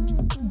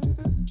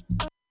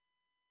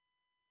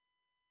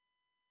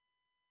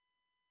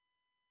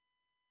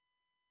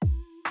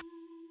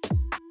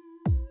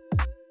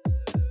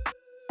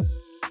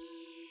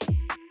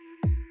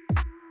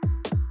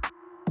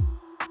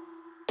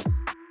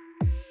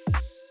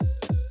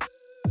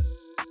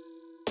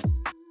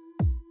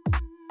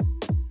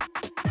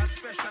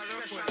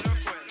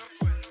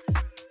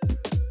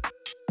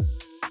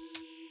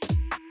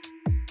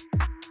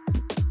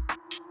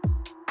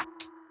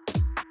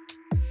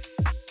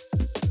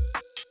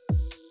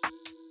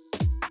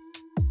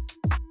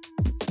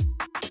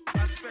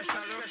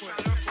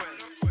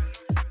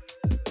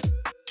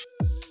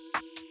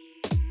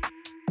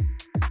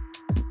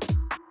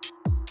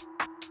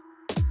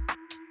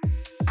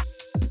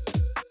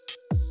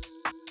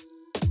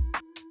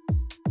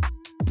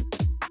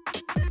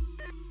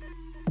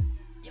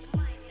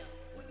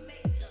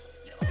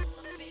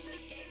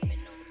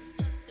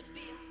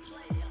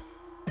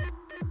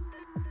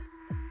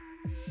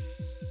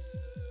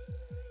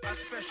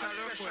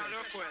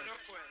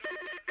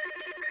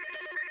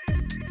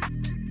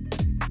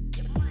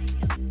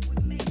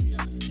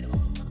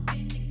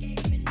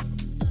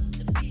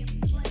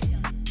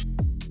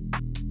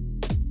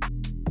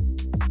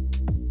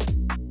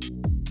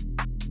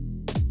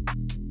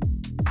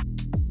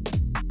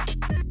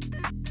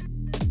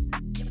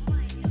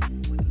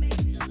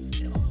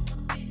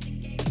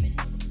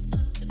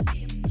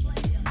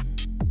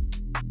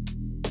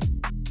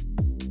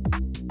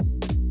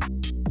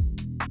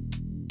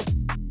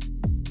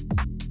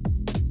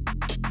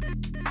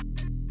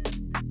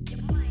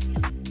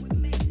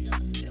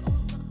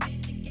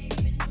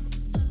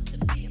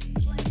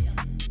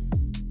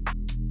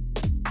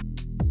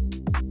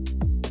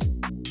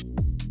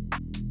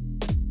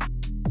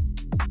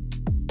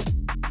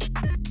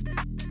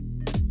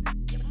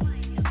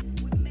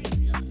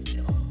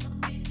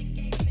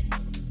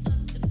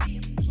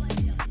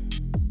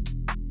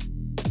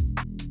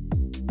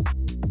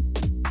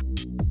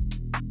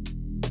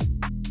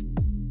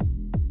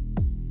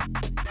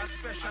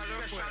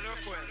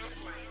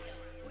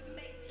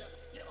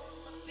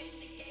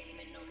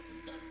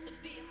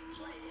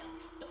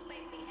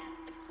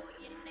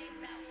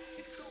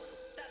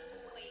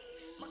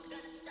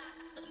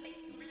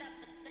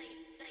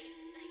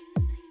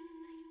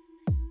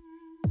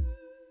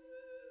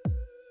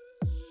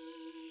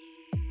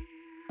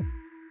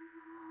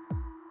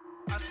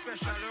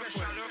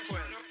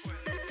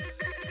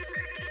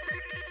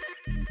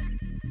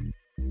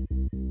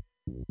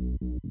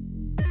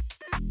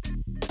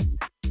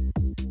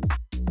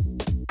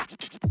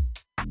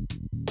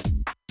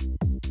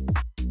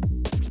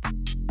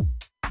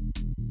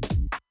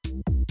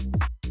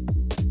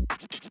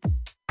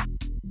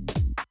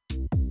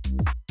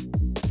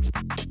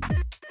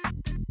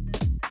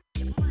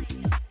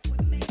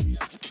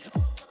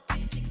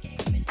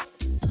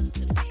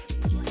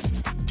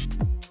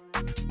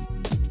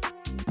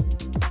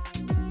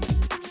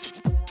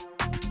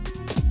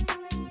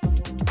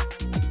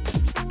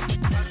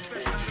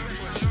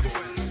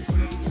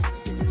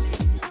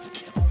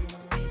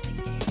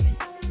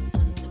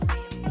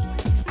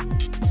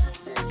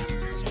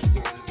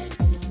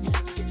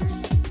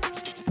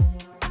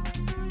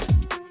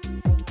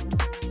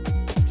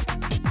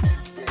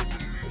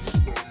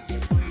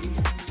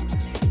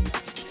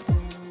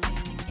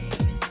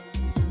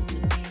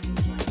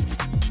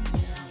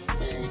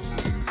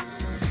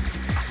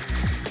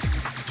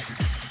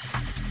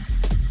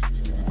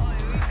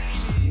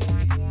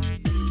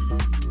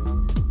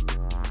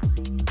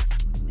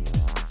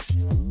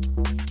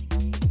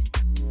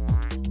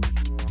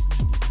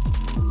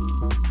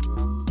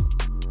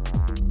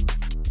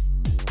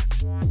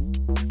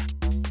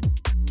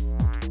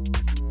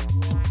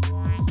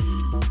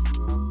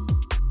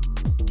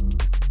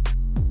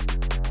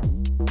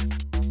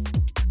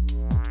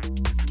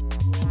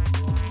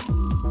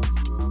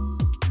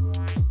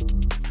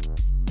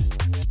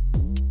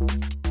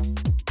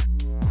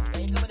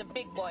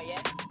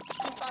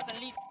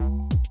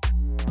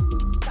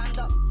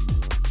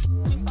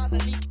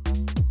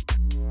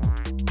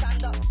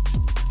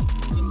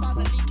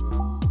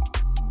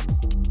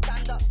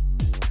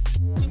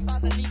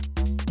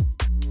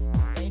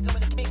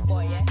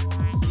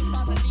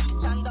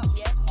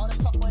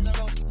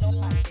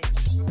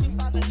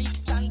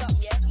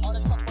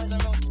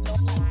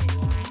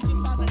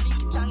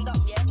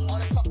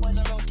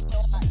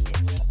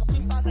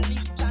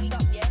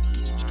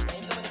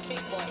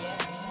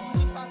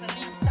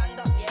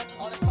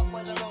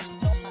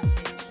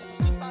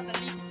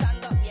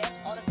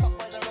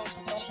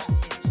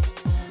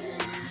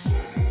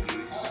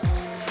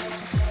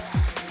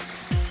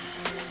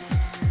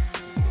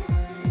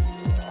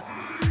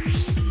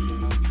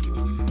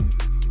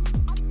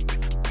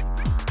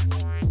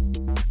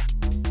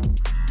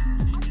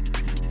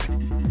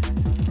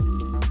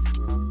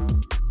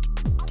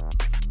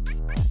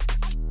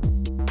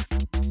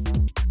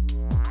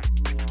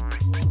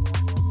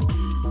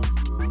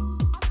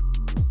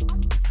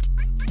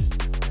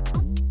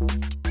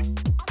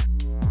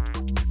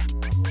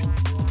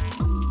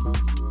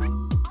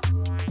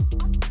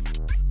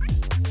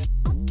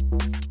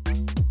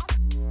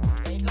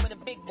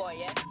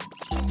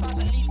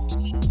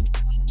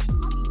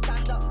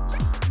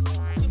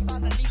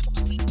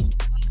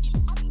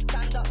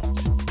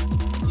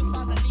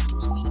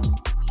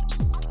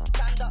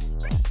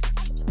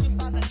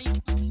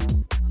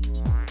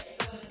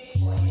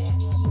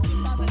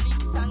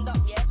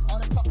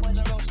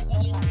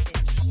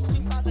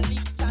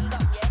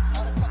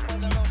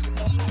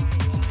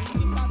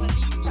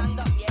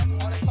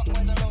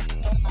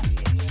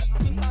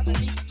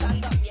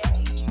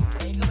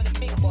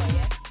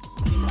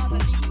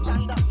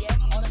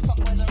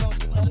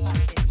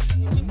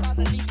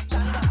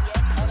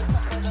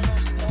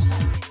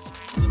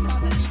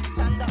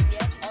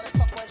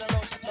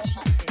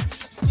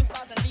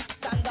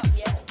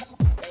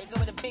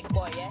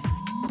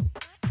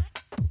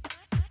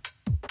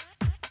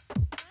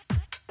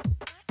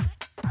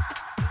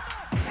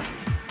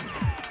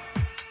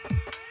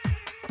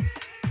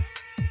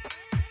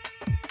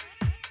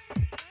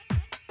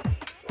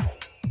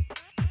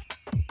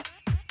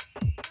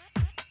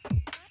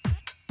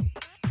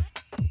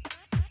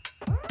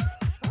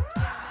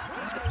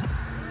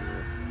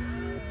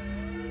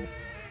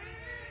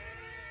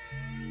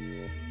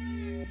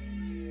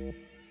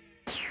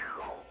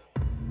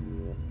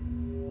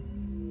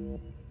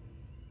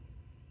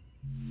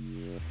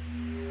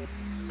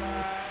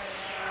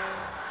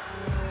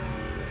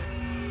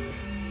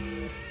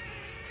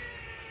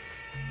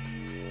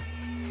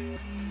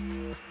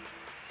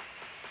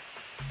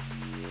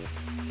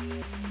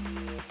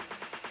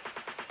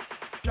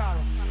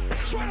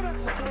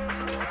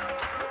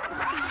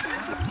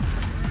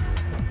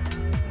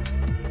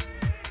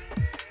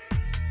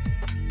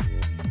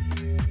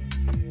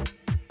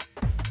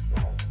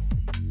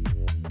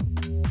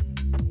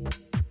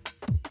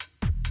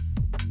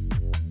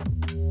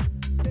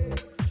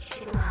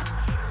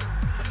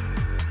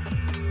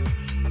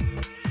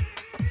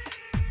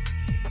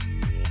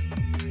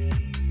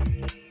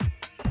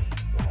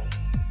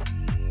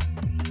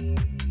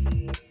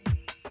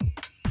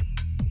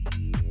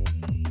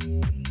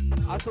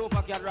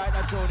 Super Cat right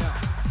now,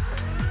 Junior.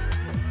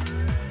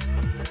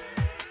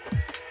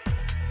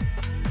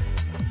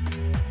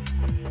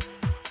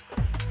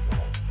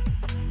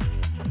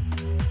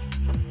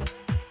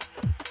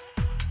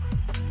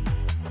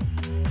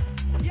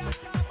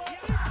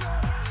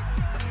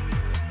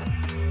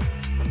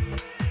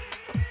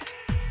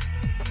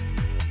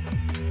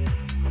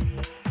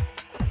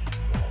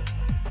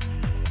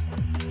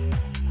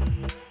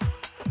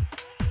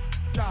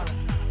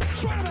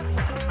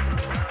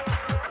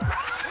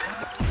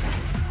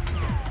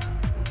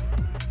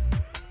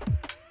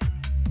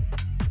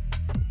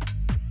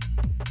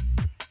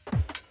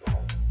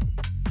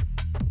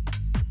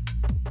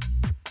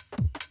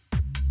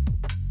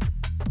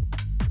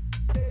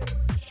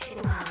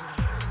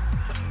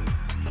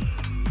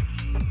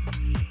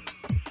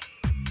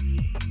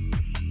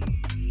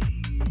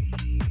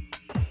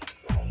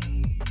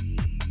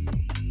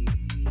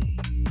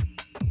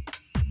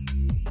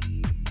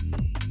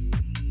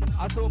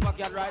 Super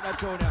Cat right now,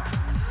 Junior.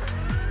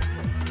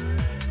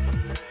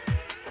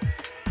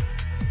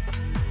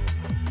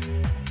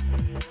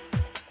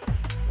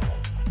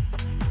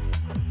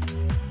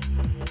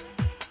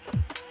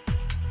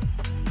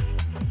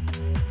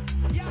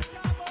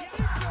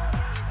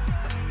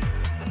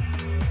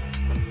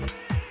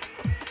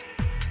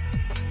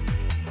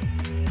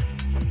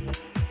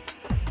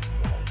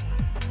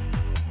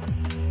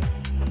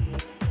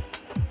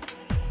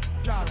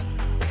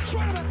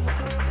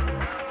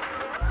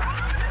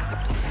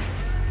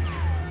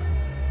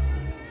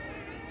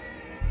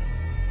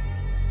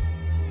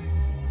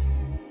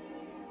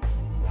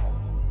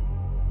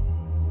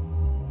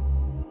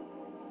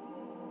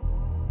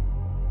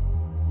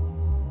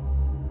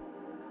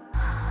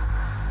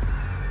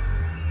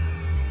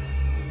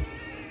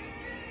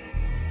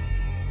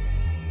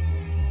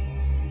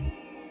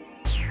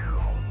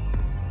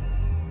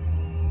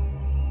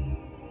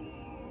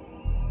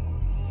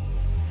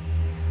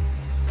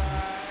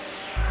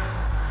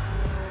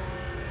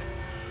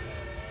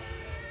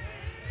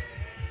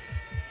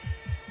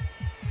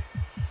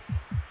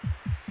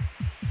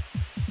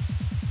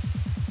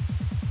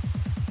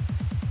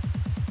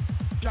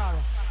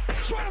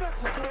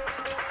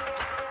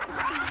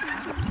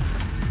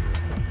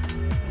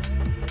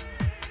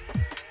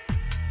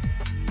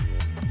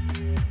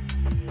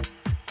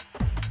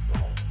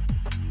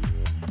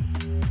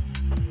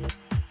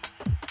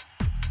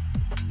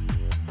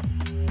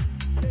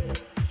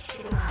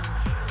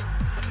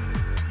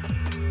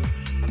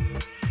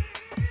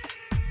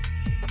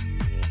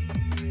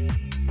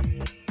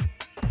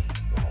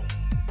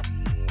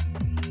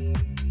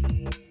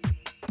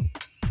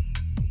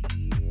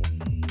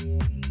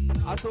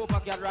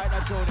 Super Cat right now,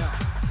 Junior.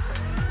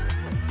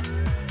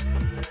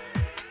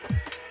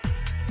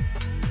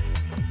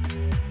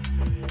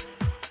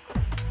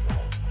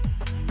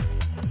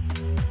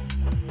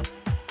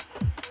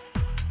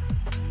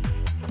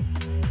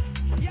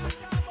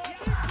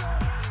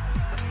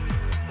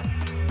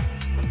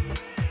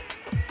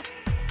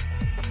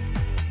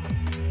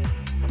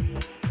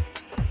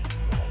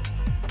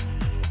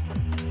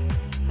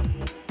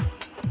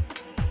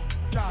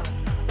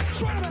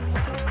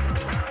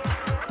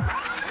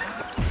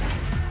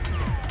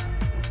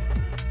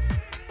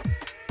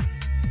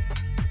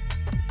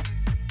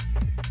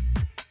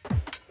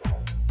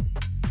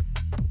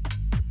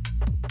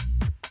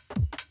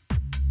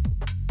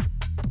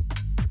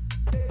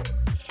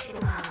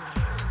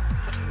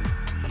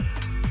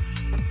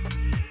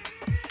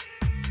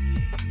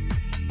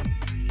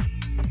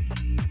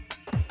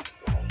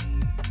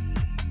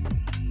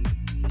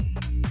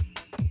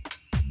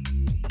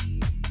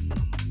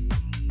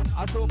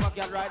 Super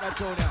Cat right now,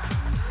 Junior.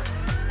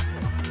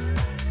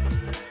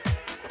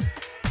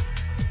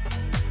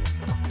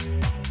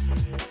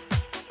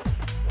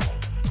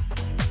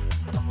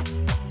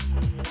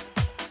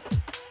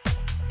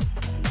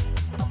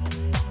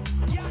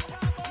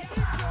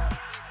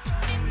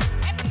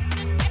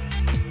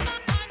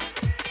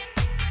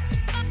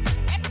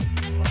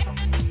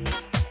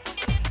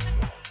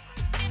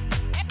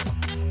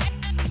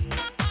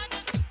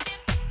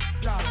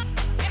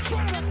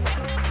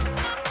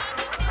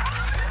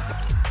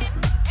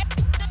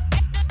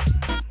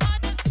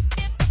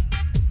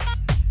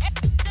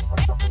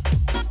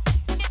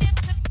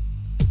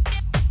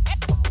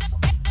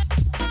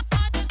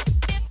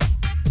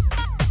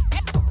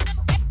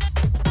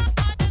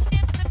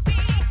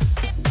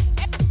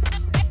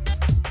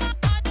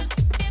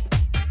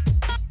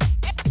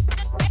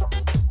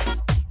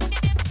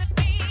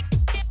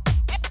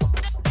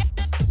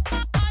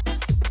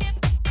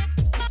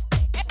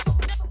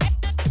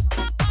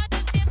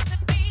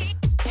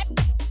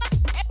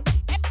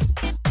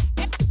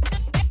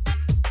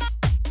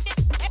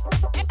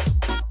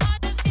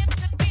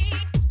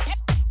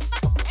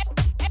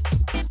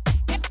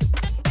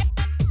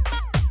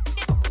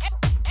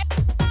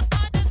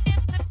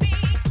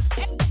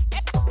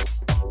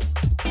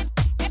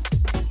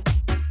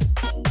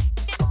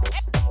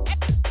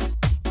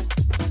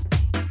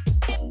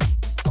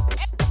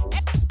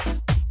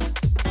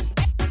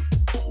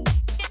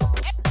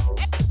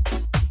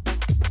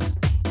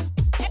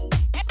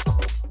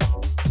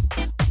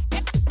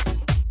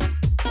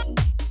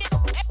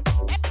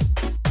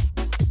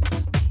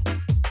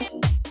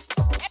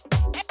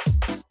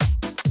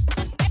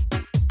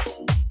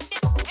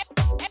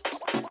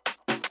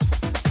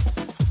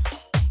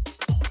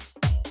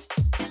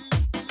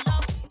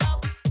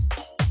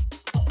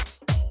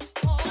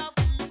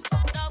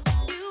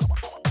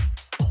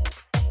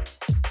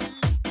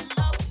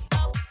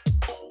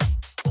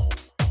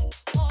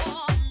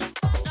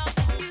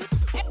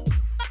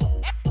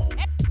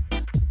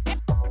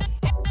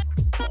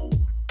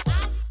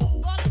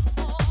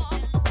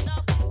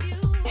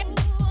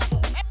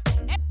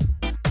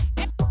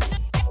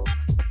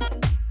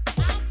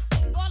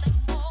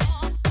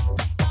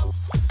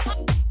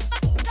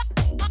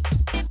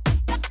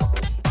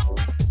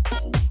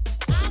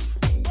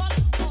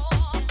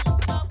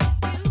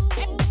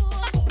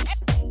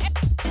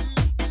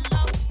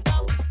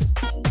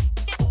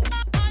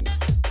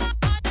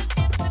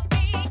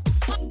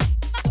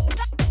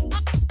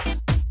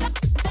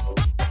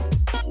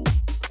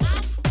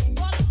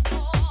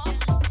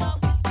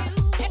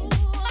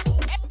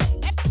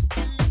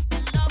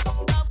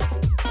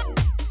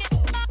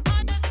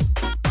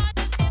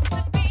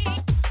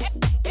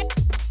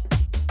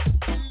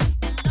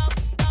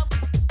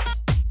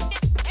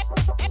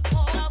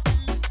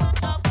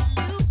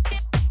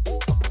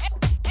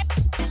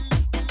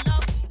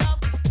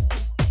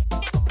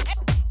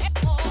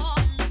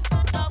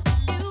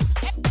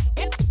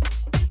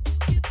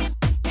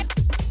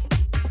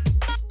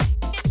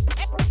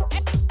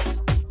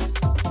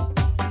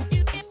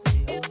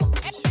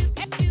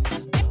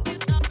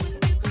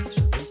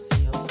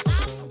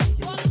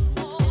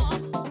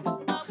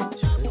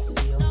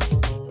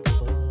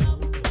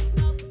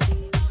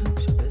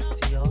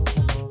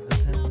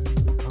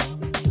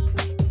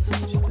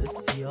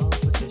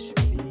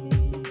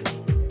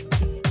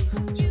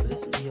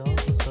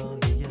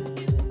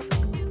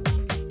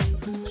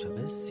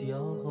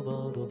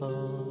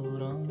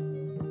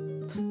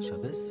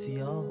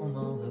 سیاه و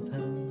ماه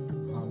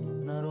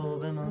پنهان نرو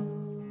به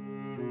من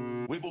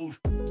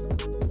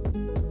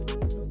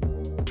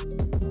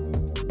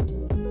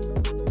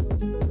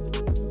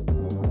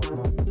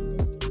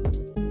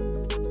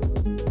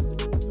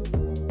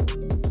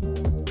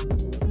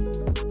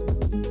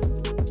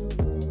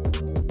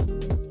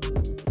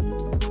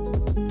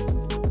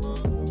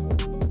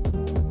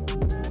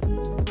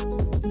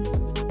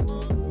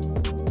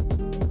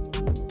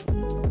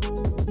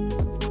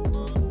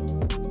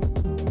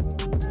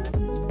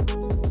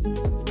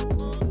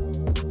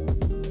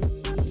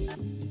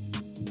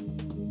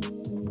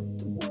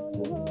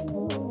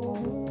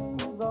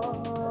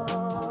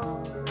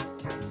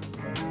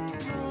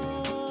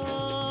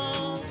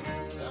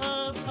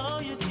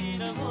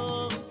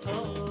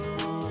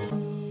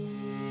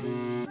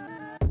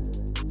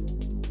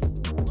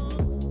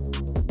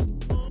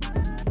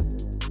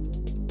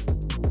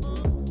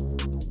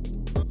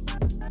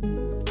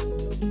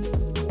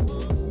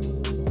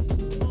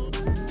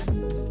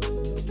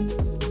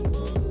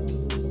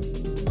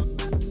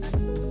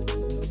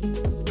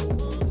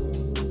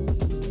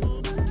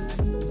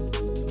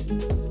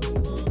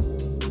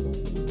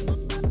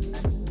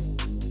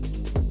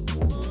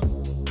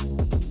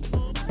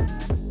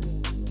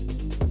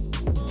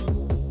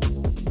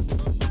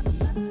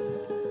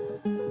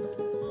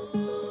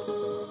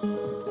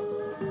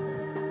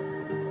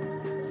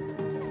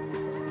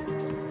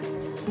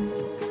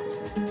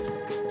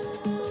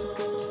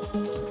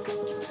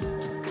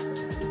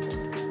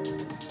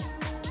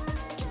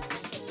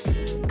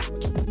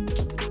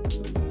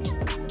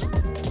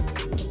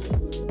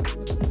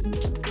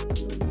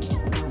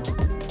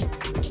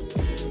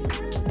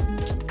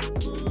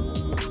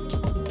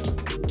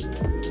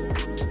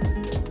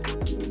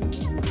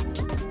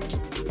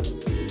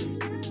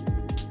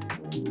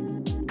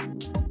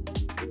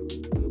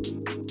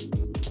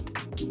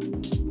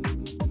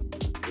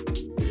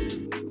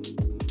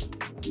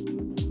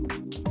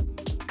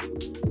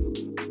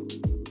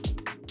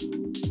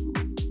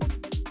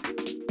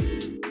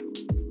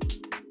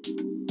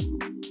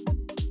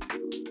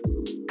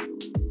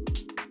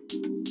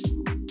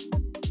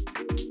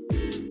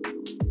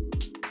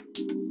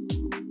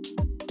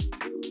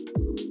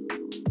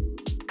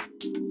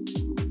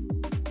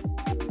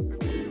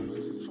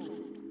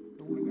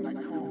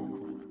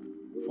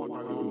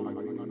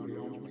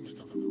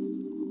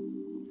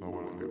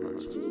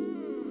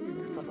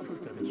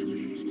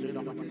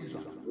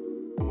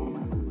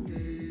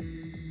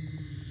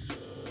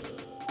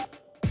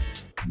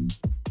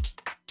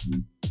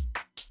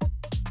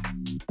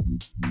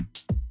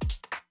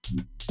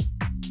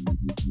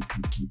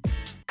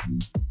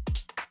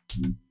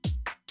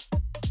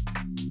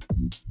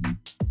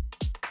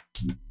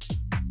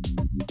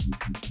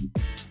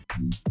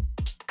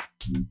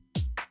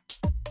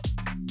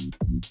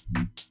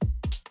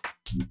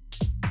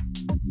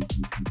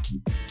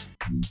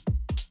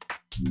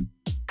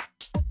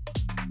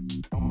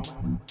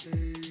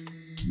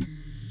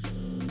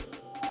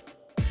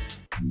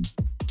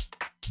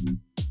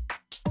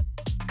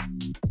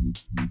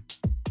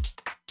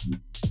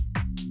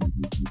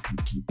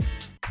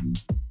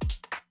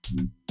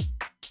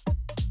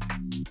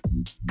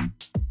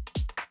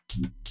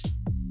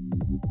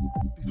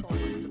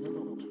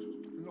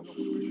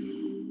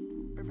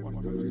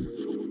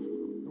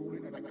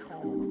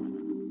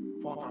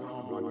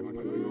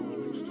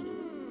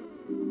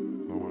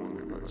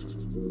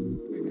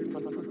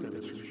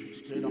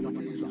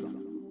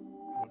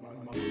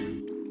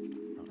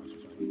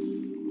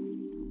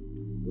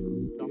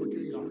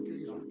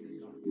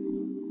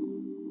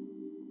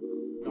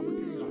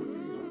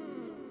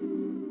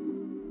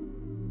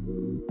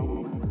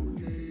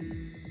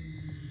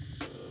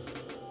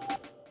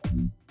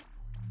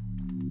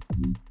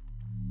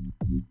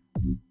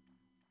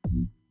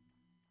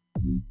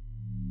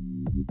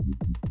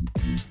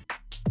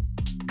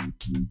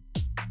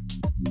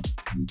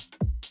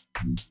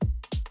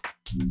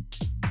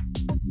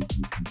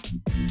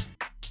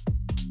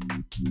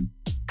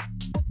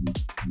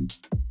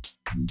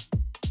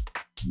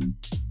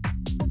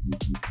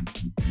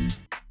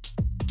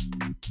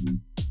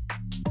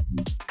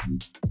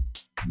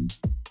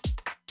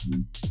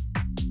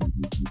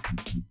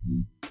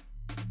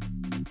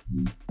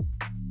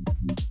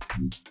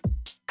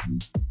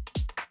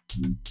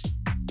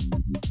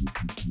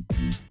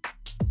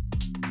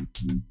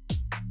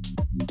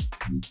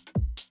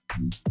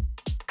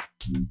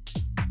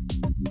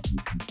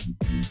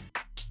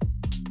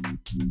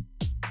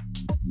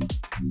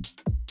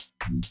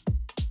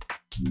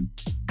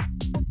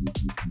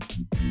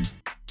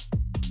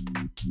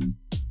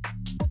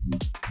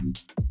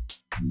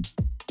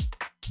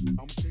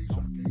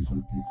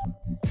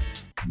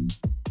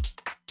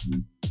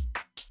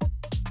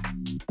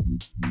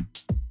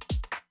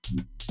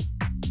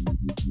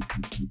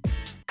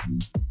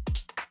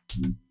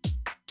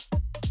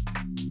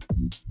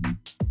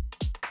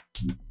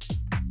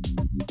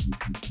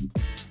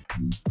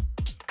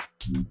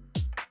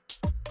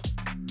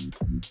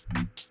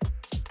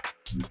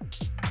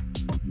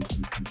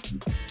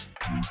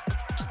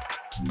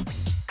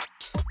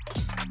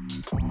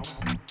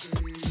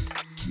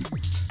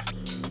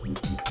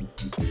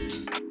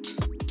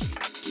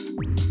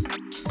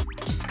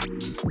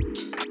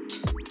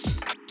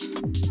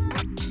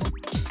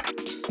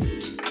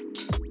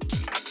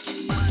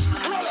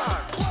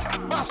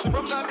Massive,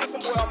 I'm not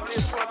missing boy, I play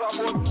tune about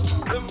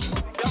them.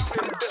 Y'all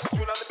play the best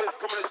tune and the best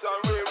combination,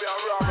 Ray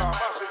and Rara.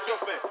 Massive,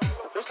 trust me.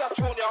 Just that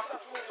tune, yeah.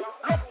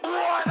 Look,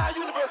 boy,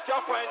 that universe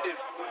can't find this.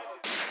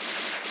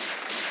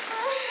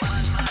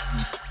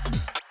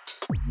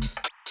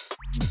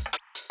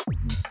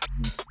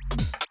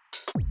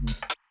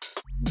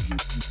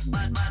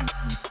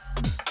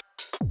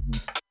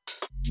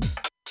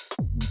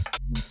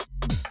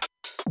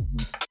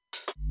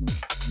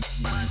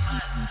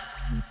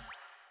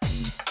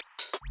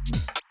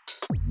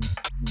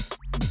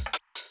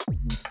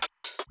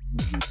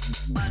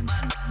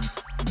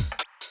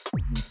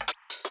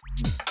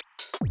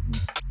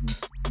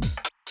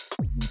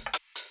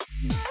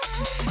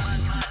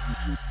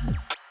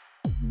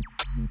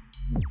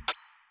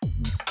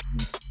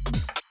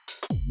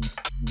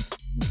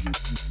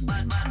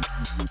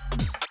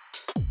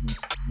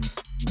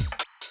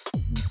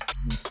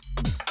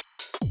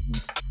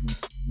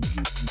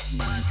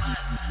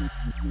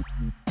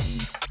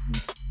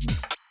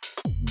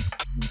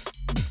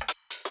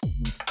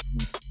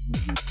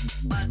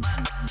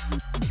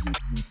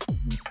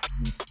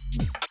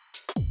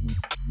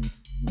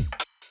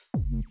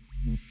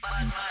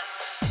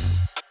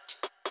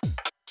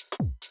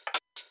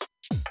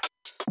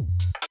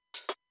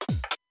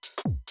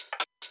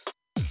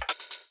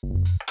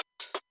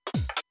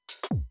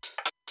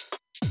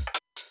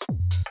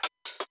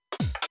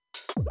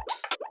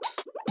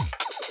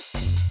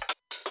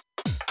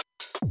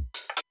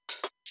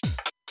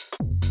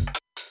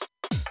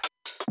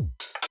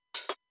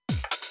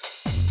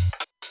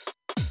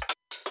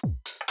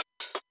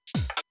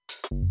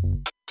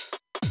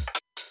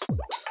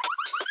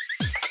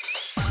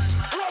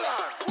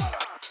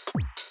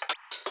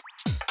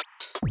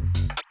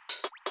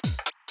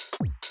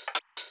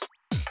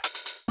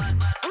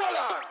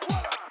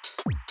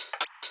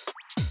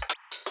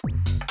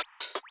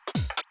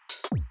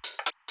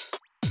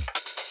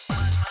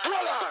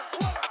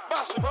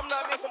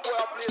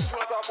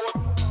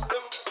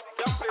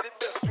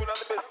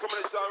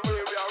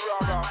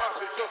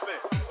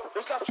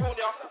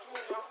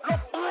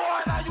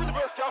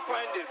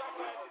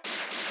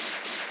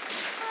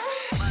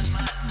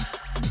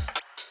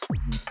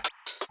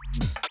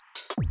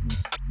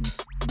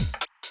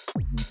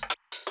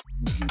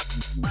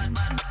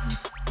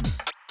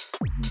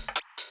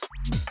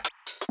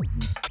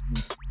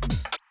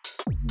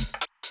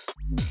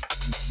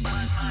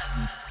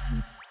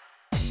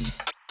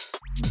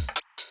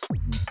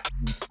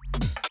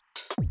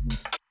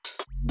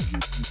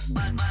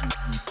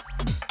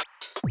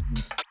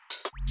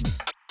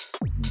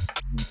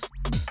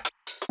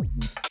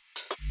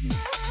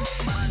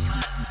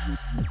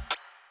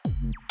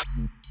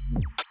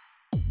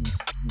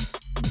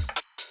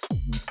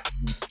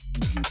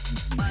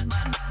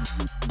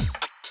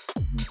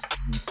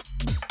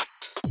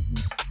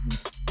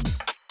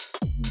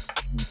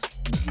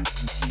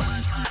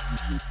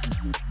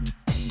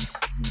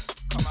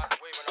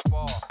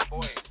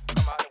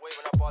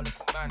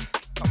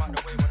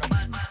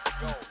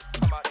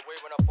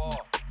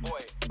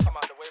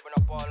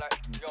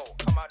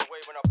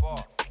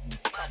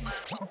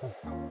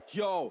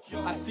 Yo,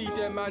 I see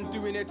them man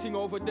doing their thing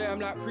over there, I'm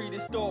like pre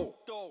this though.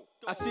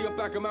 I see a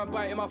bag of man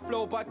biting my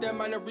flow, but them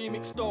man a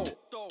remix though.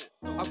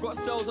 I've got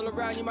cells all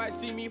around, you might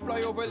see me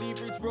fly over Lee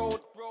Bridge Road.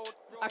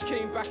 I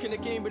came back in the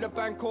game with a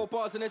bang, cold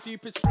bars and the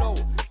deepest flow.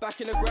 Back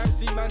in the gram,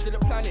 see man to the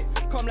planet.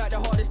 Come like the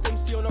hardest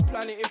MC on the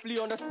planet. If Lee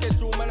on the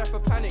schedule, man have a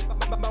panic.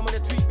 Man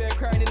with a tweet bare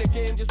crying in the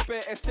game, just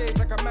bare essays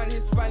like a man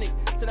Hispanic.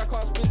 Said I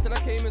can't spin till I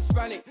came in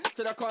Hispanic.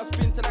 Said I can't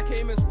spin till I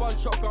came in spun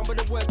shotgun, but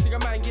the words see a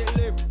man get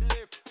lived.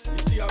 You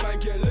see a man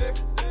get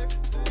lift.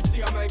 You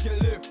see a man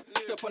get lift.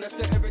 Step on the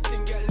set,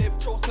 everything get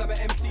lift. Choke slab at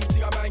MC,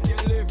 see a man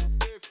get lift.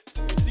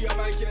 You see a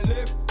man get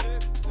lift.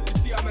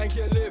 You see a man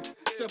get lift.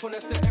 Step on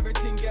the set,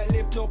 everything get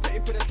lift. No pay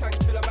for the tank,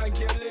 still a man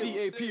get lift.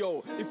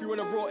 CAPO, if you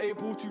wanna raw 8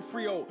 ball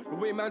 2-3-0. The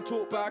way man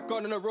talk about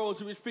gun on the rolls,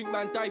 you would think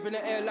man dive in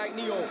the air like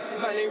Neo.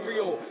 Man ain't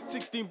real.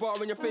 16 bar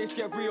when your face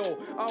get real.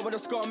 I wanna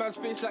scar man's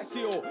face like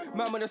Seal.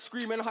 Man wanna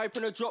scream and hype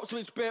on the drop, so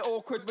it's bare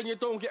awkward when you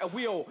don't get a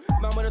wheel.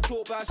 Man wanna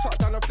talk about shut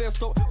down and fair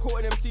stop. Caught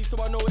an MC, so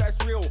I know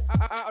that's real.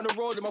 Out on the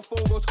road and my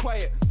phone goes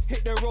quiet.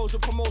 Hit their rolls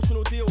with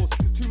promotional deals.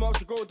 2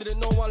 months ago, didn't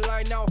know one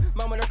line now.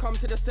 Man wanna come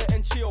to the set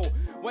and chill.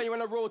 Why you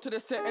wanna roll to the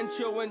set and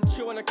chill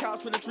on the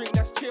couch with a drink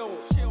that's chill.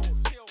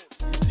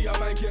 You see a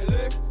man get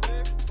lift.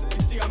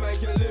 You see a man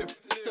get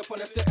lift. Step on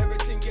the set,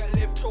 everything get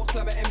lift. Choke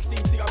slam at MC,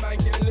 see a man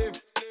get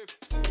lift.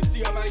 You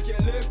see a man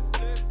get lift.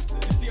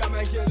 You see a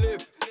man get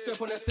lift.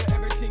 Step on the set,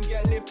 everything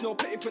get lift. No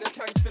pay for the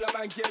tank, still a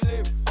man get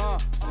lift.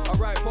 I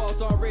write bars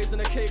on raising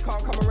the cake.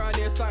 Can't come around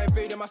here, start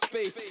invading my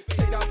space.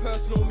 Take that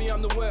personal, me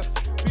I'm the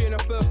worst. Being a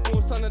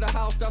firstborn son of the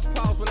house, that's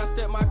pals when I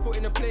step my foot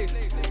in the place.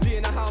 Be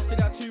in the house, see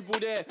that 2 ball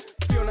there.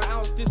 3 on the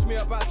ounce, diss me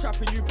about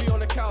trapping, you be on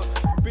the couch.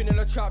 Been in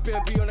the trap,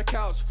 better be on the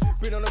couch.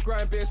 Been on the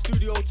grind, better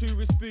Studio 2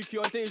 with Spooky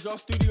on Danger,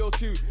 Studio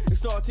 2.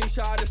 It's not a thing,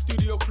 shout out the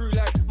studio crew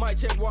like mic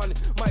check 1,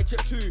 mic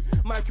check 2.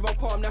 Mic in my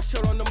palm, that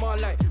shell on the man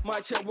like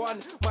mic check 1,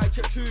 mic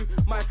check 2.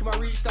 Mic in my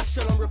reach, that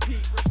shell on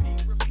repeat.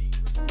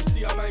 You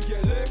see a man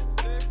get lift.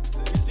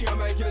 You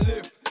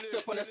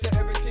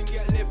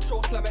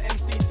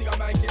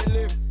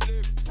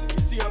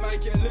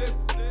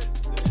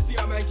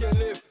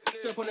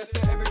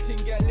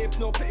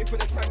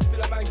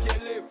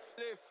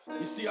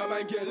You see how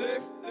man get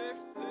lift?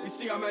 You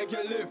see how man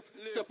get lift?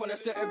 Step on the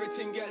set,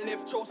 everything get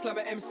lift. Choke slam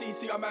at MC,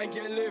 see how man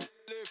get lift?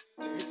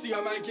 You see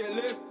how man get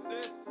lift?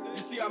 You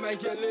see how man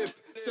get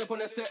lift? Step on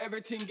the set,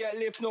 everything get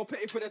lift. No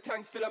pity for the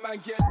tank, still a man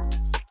get.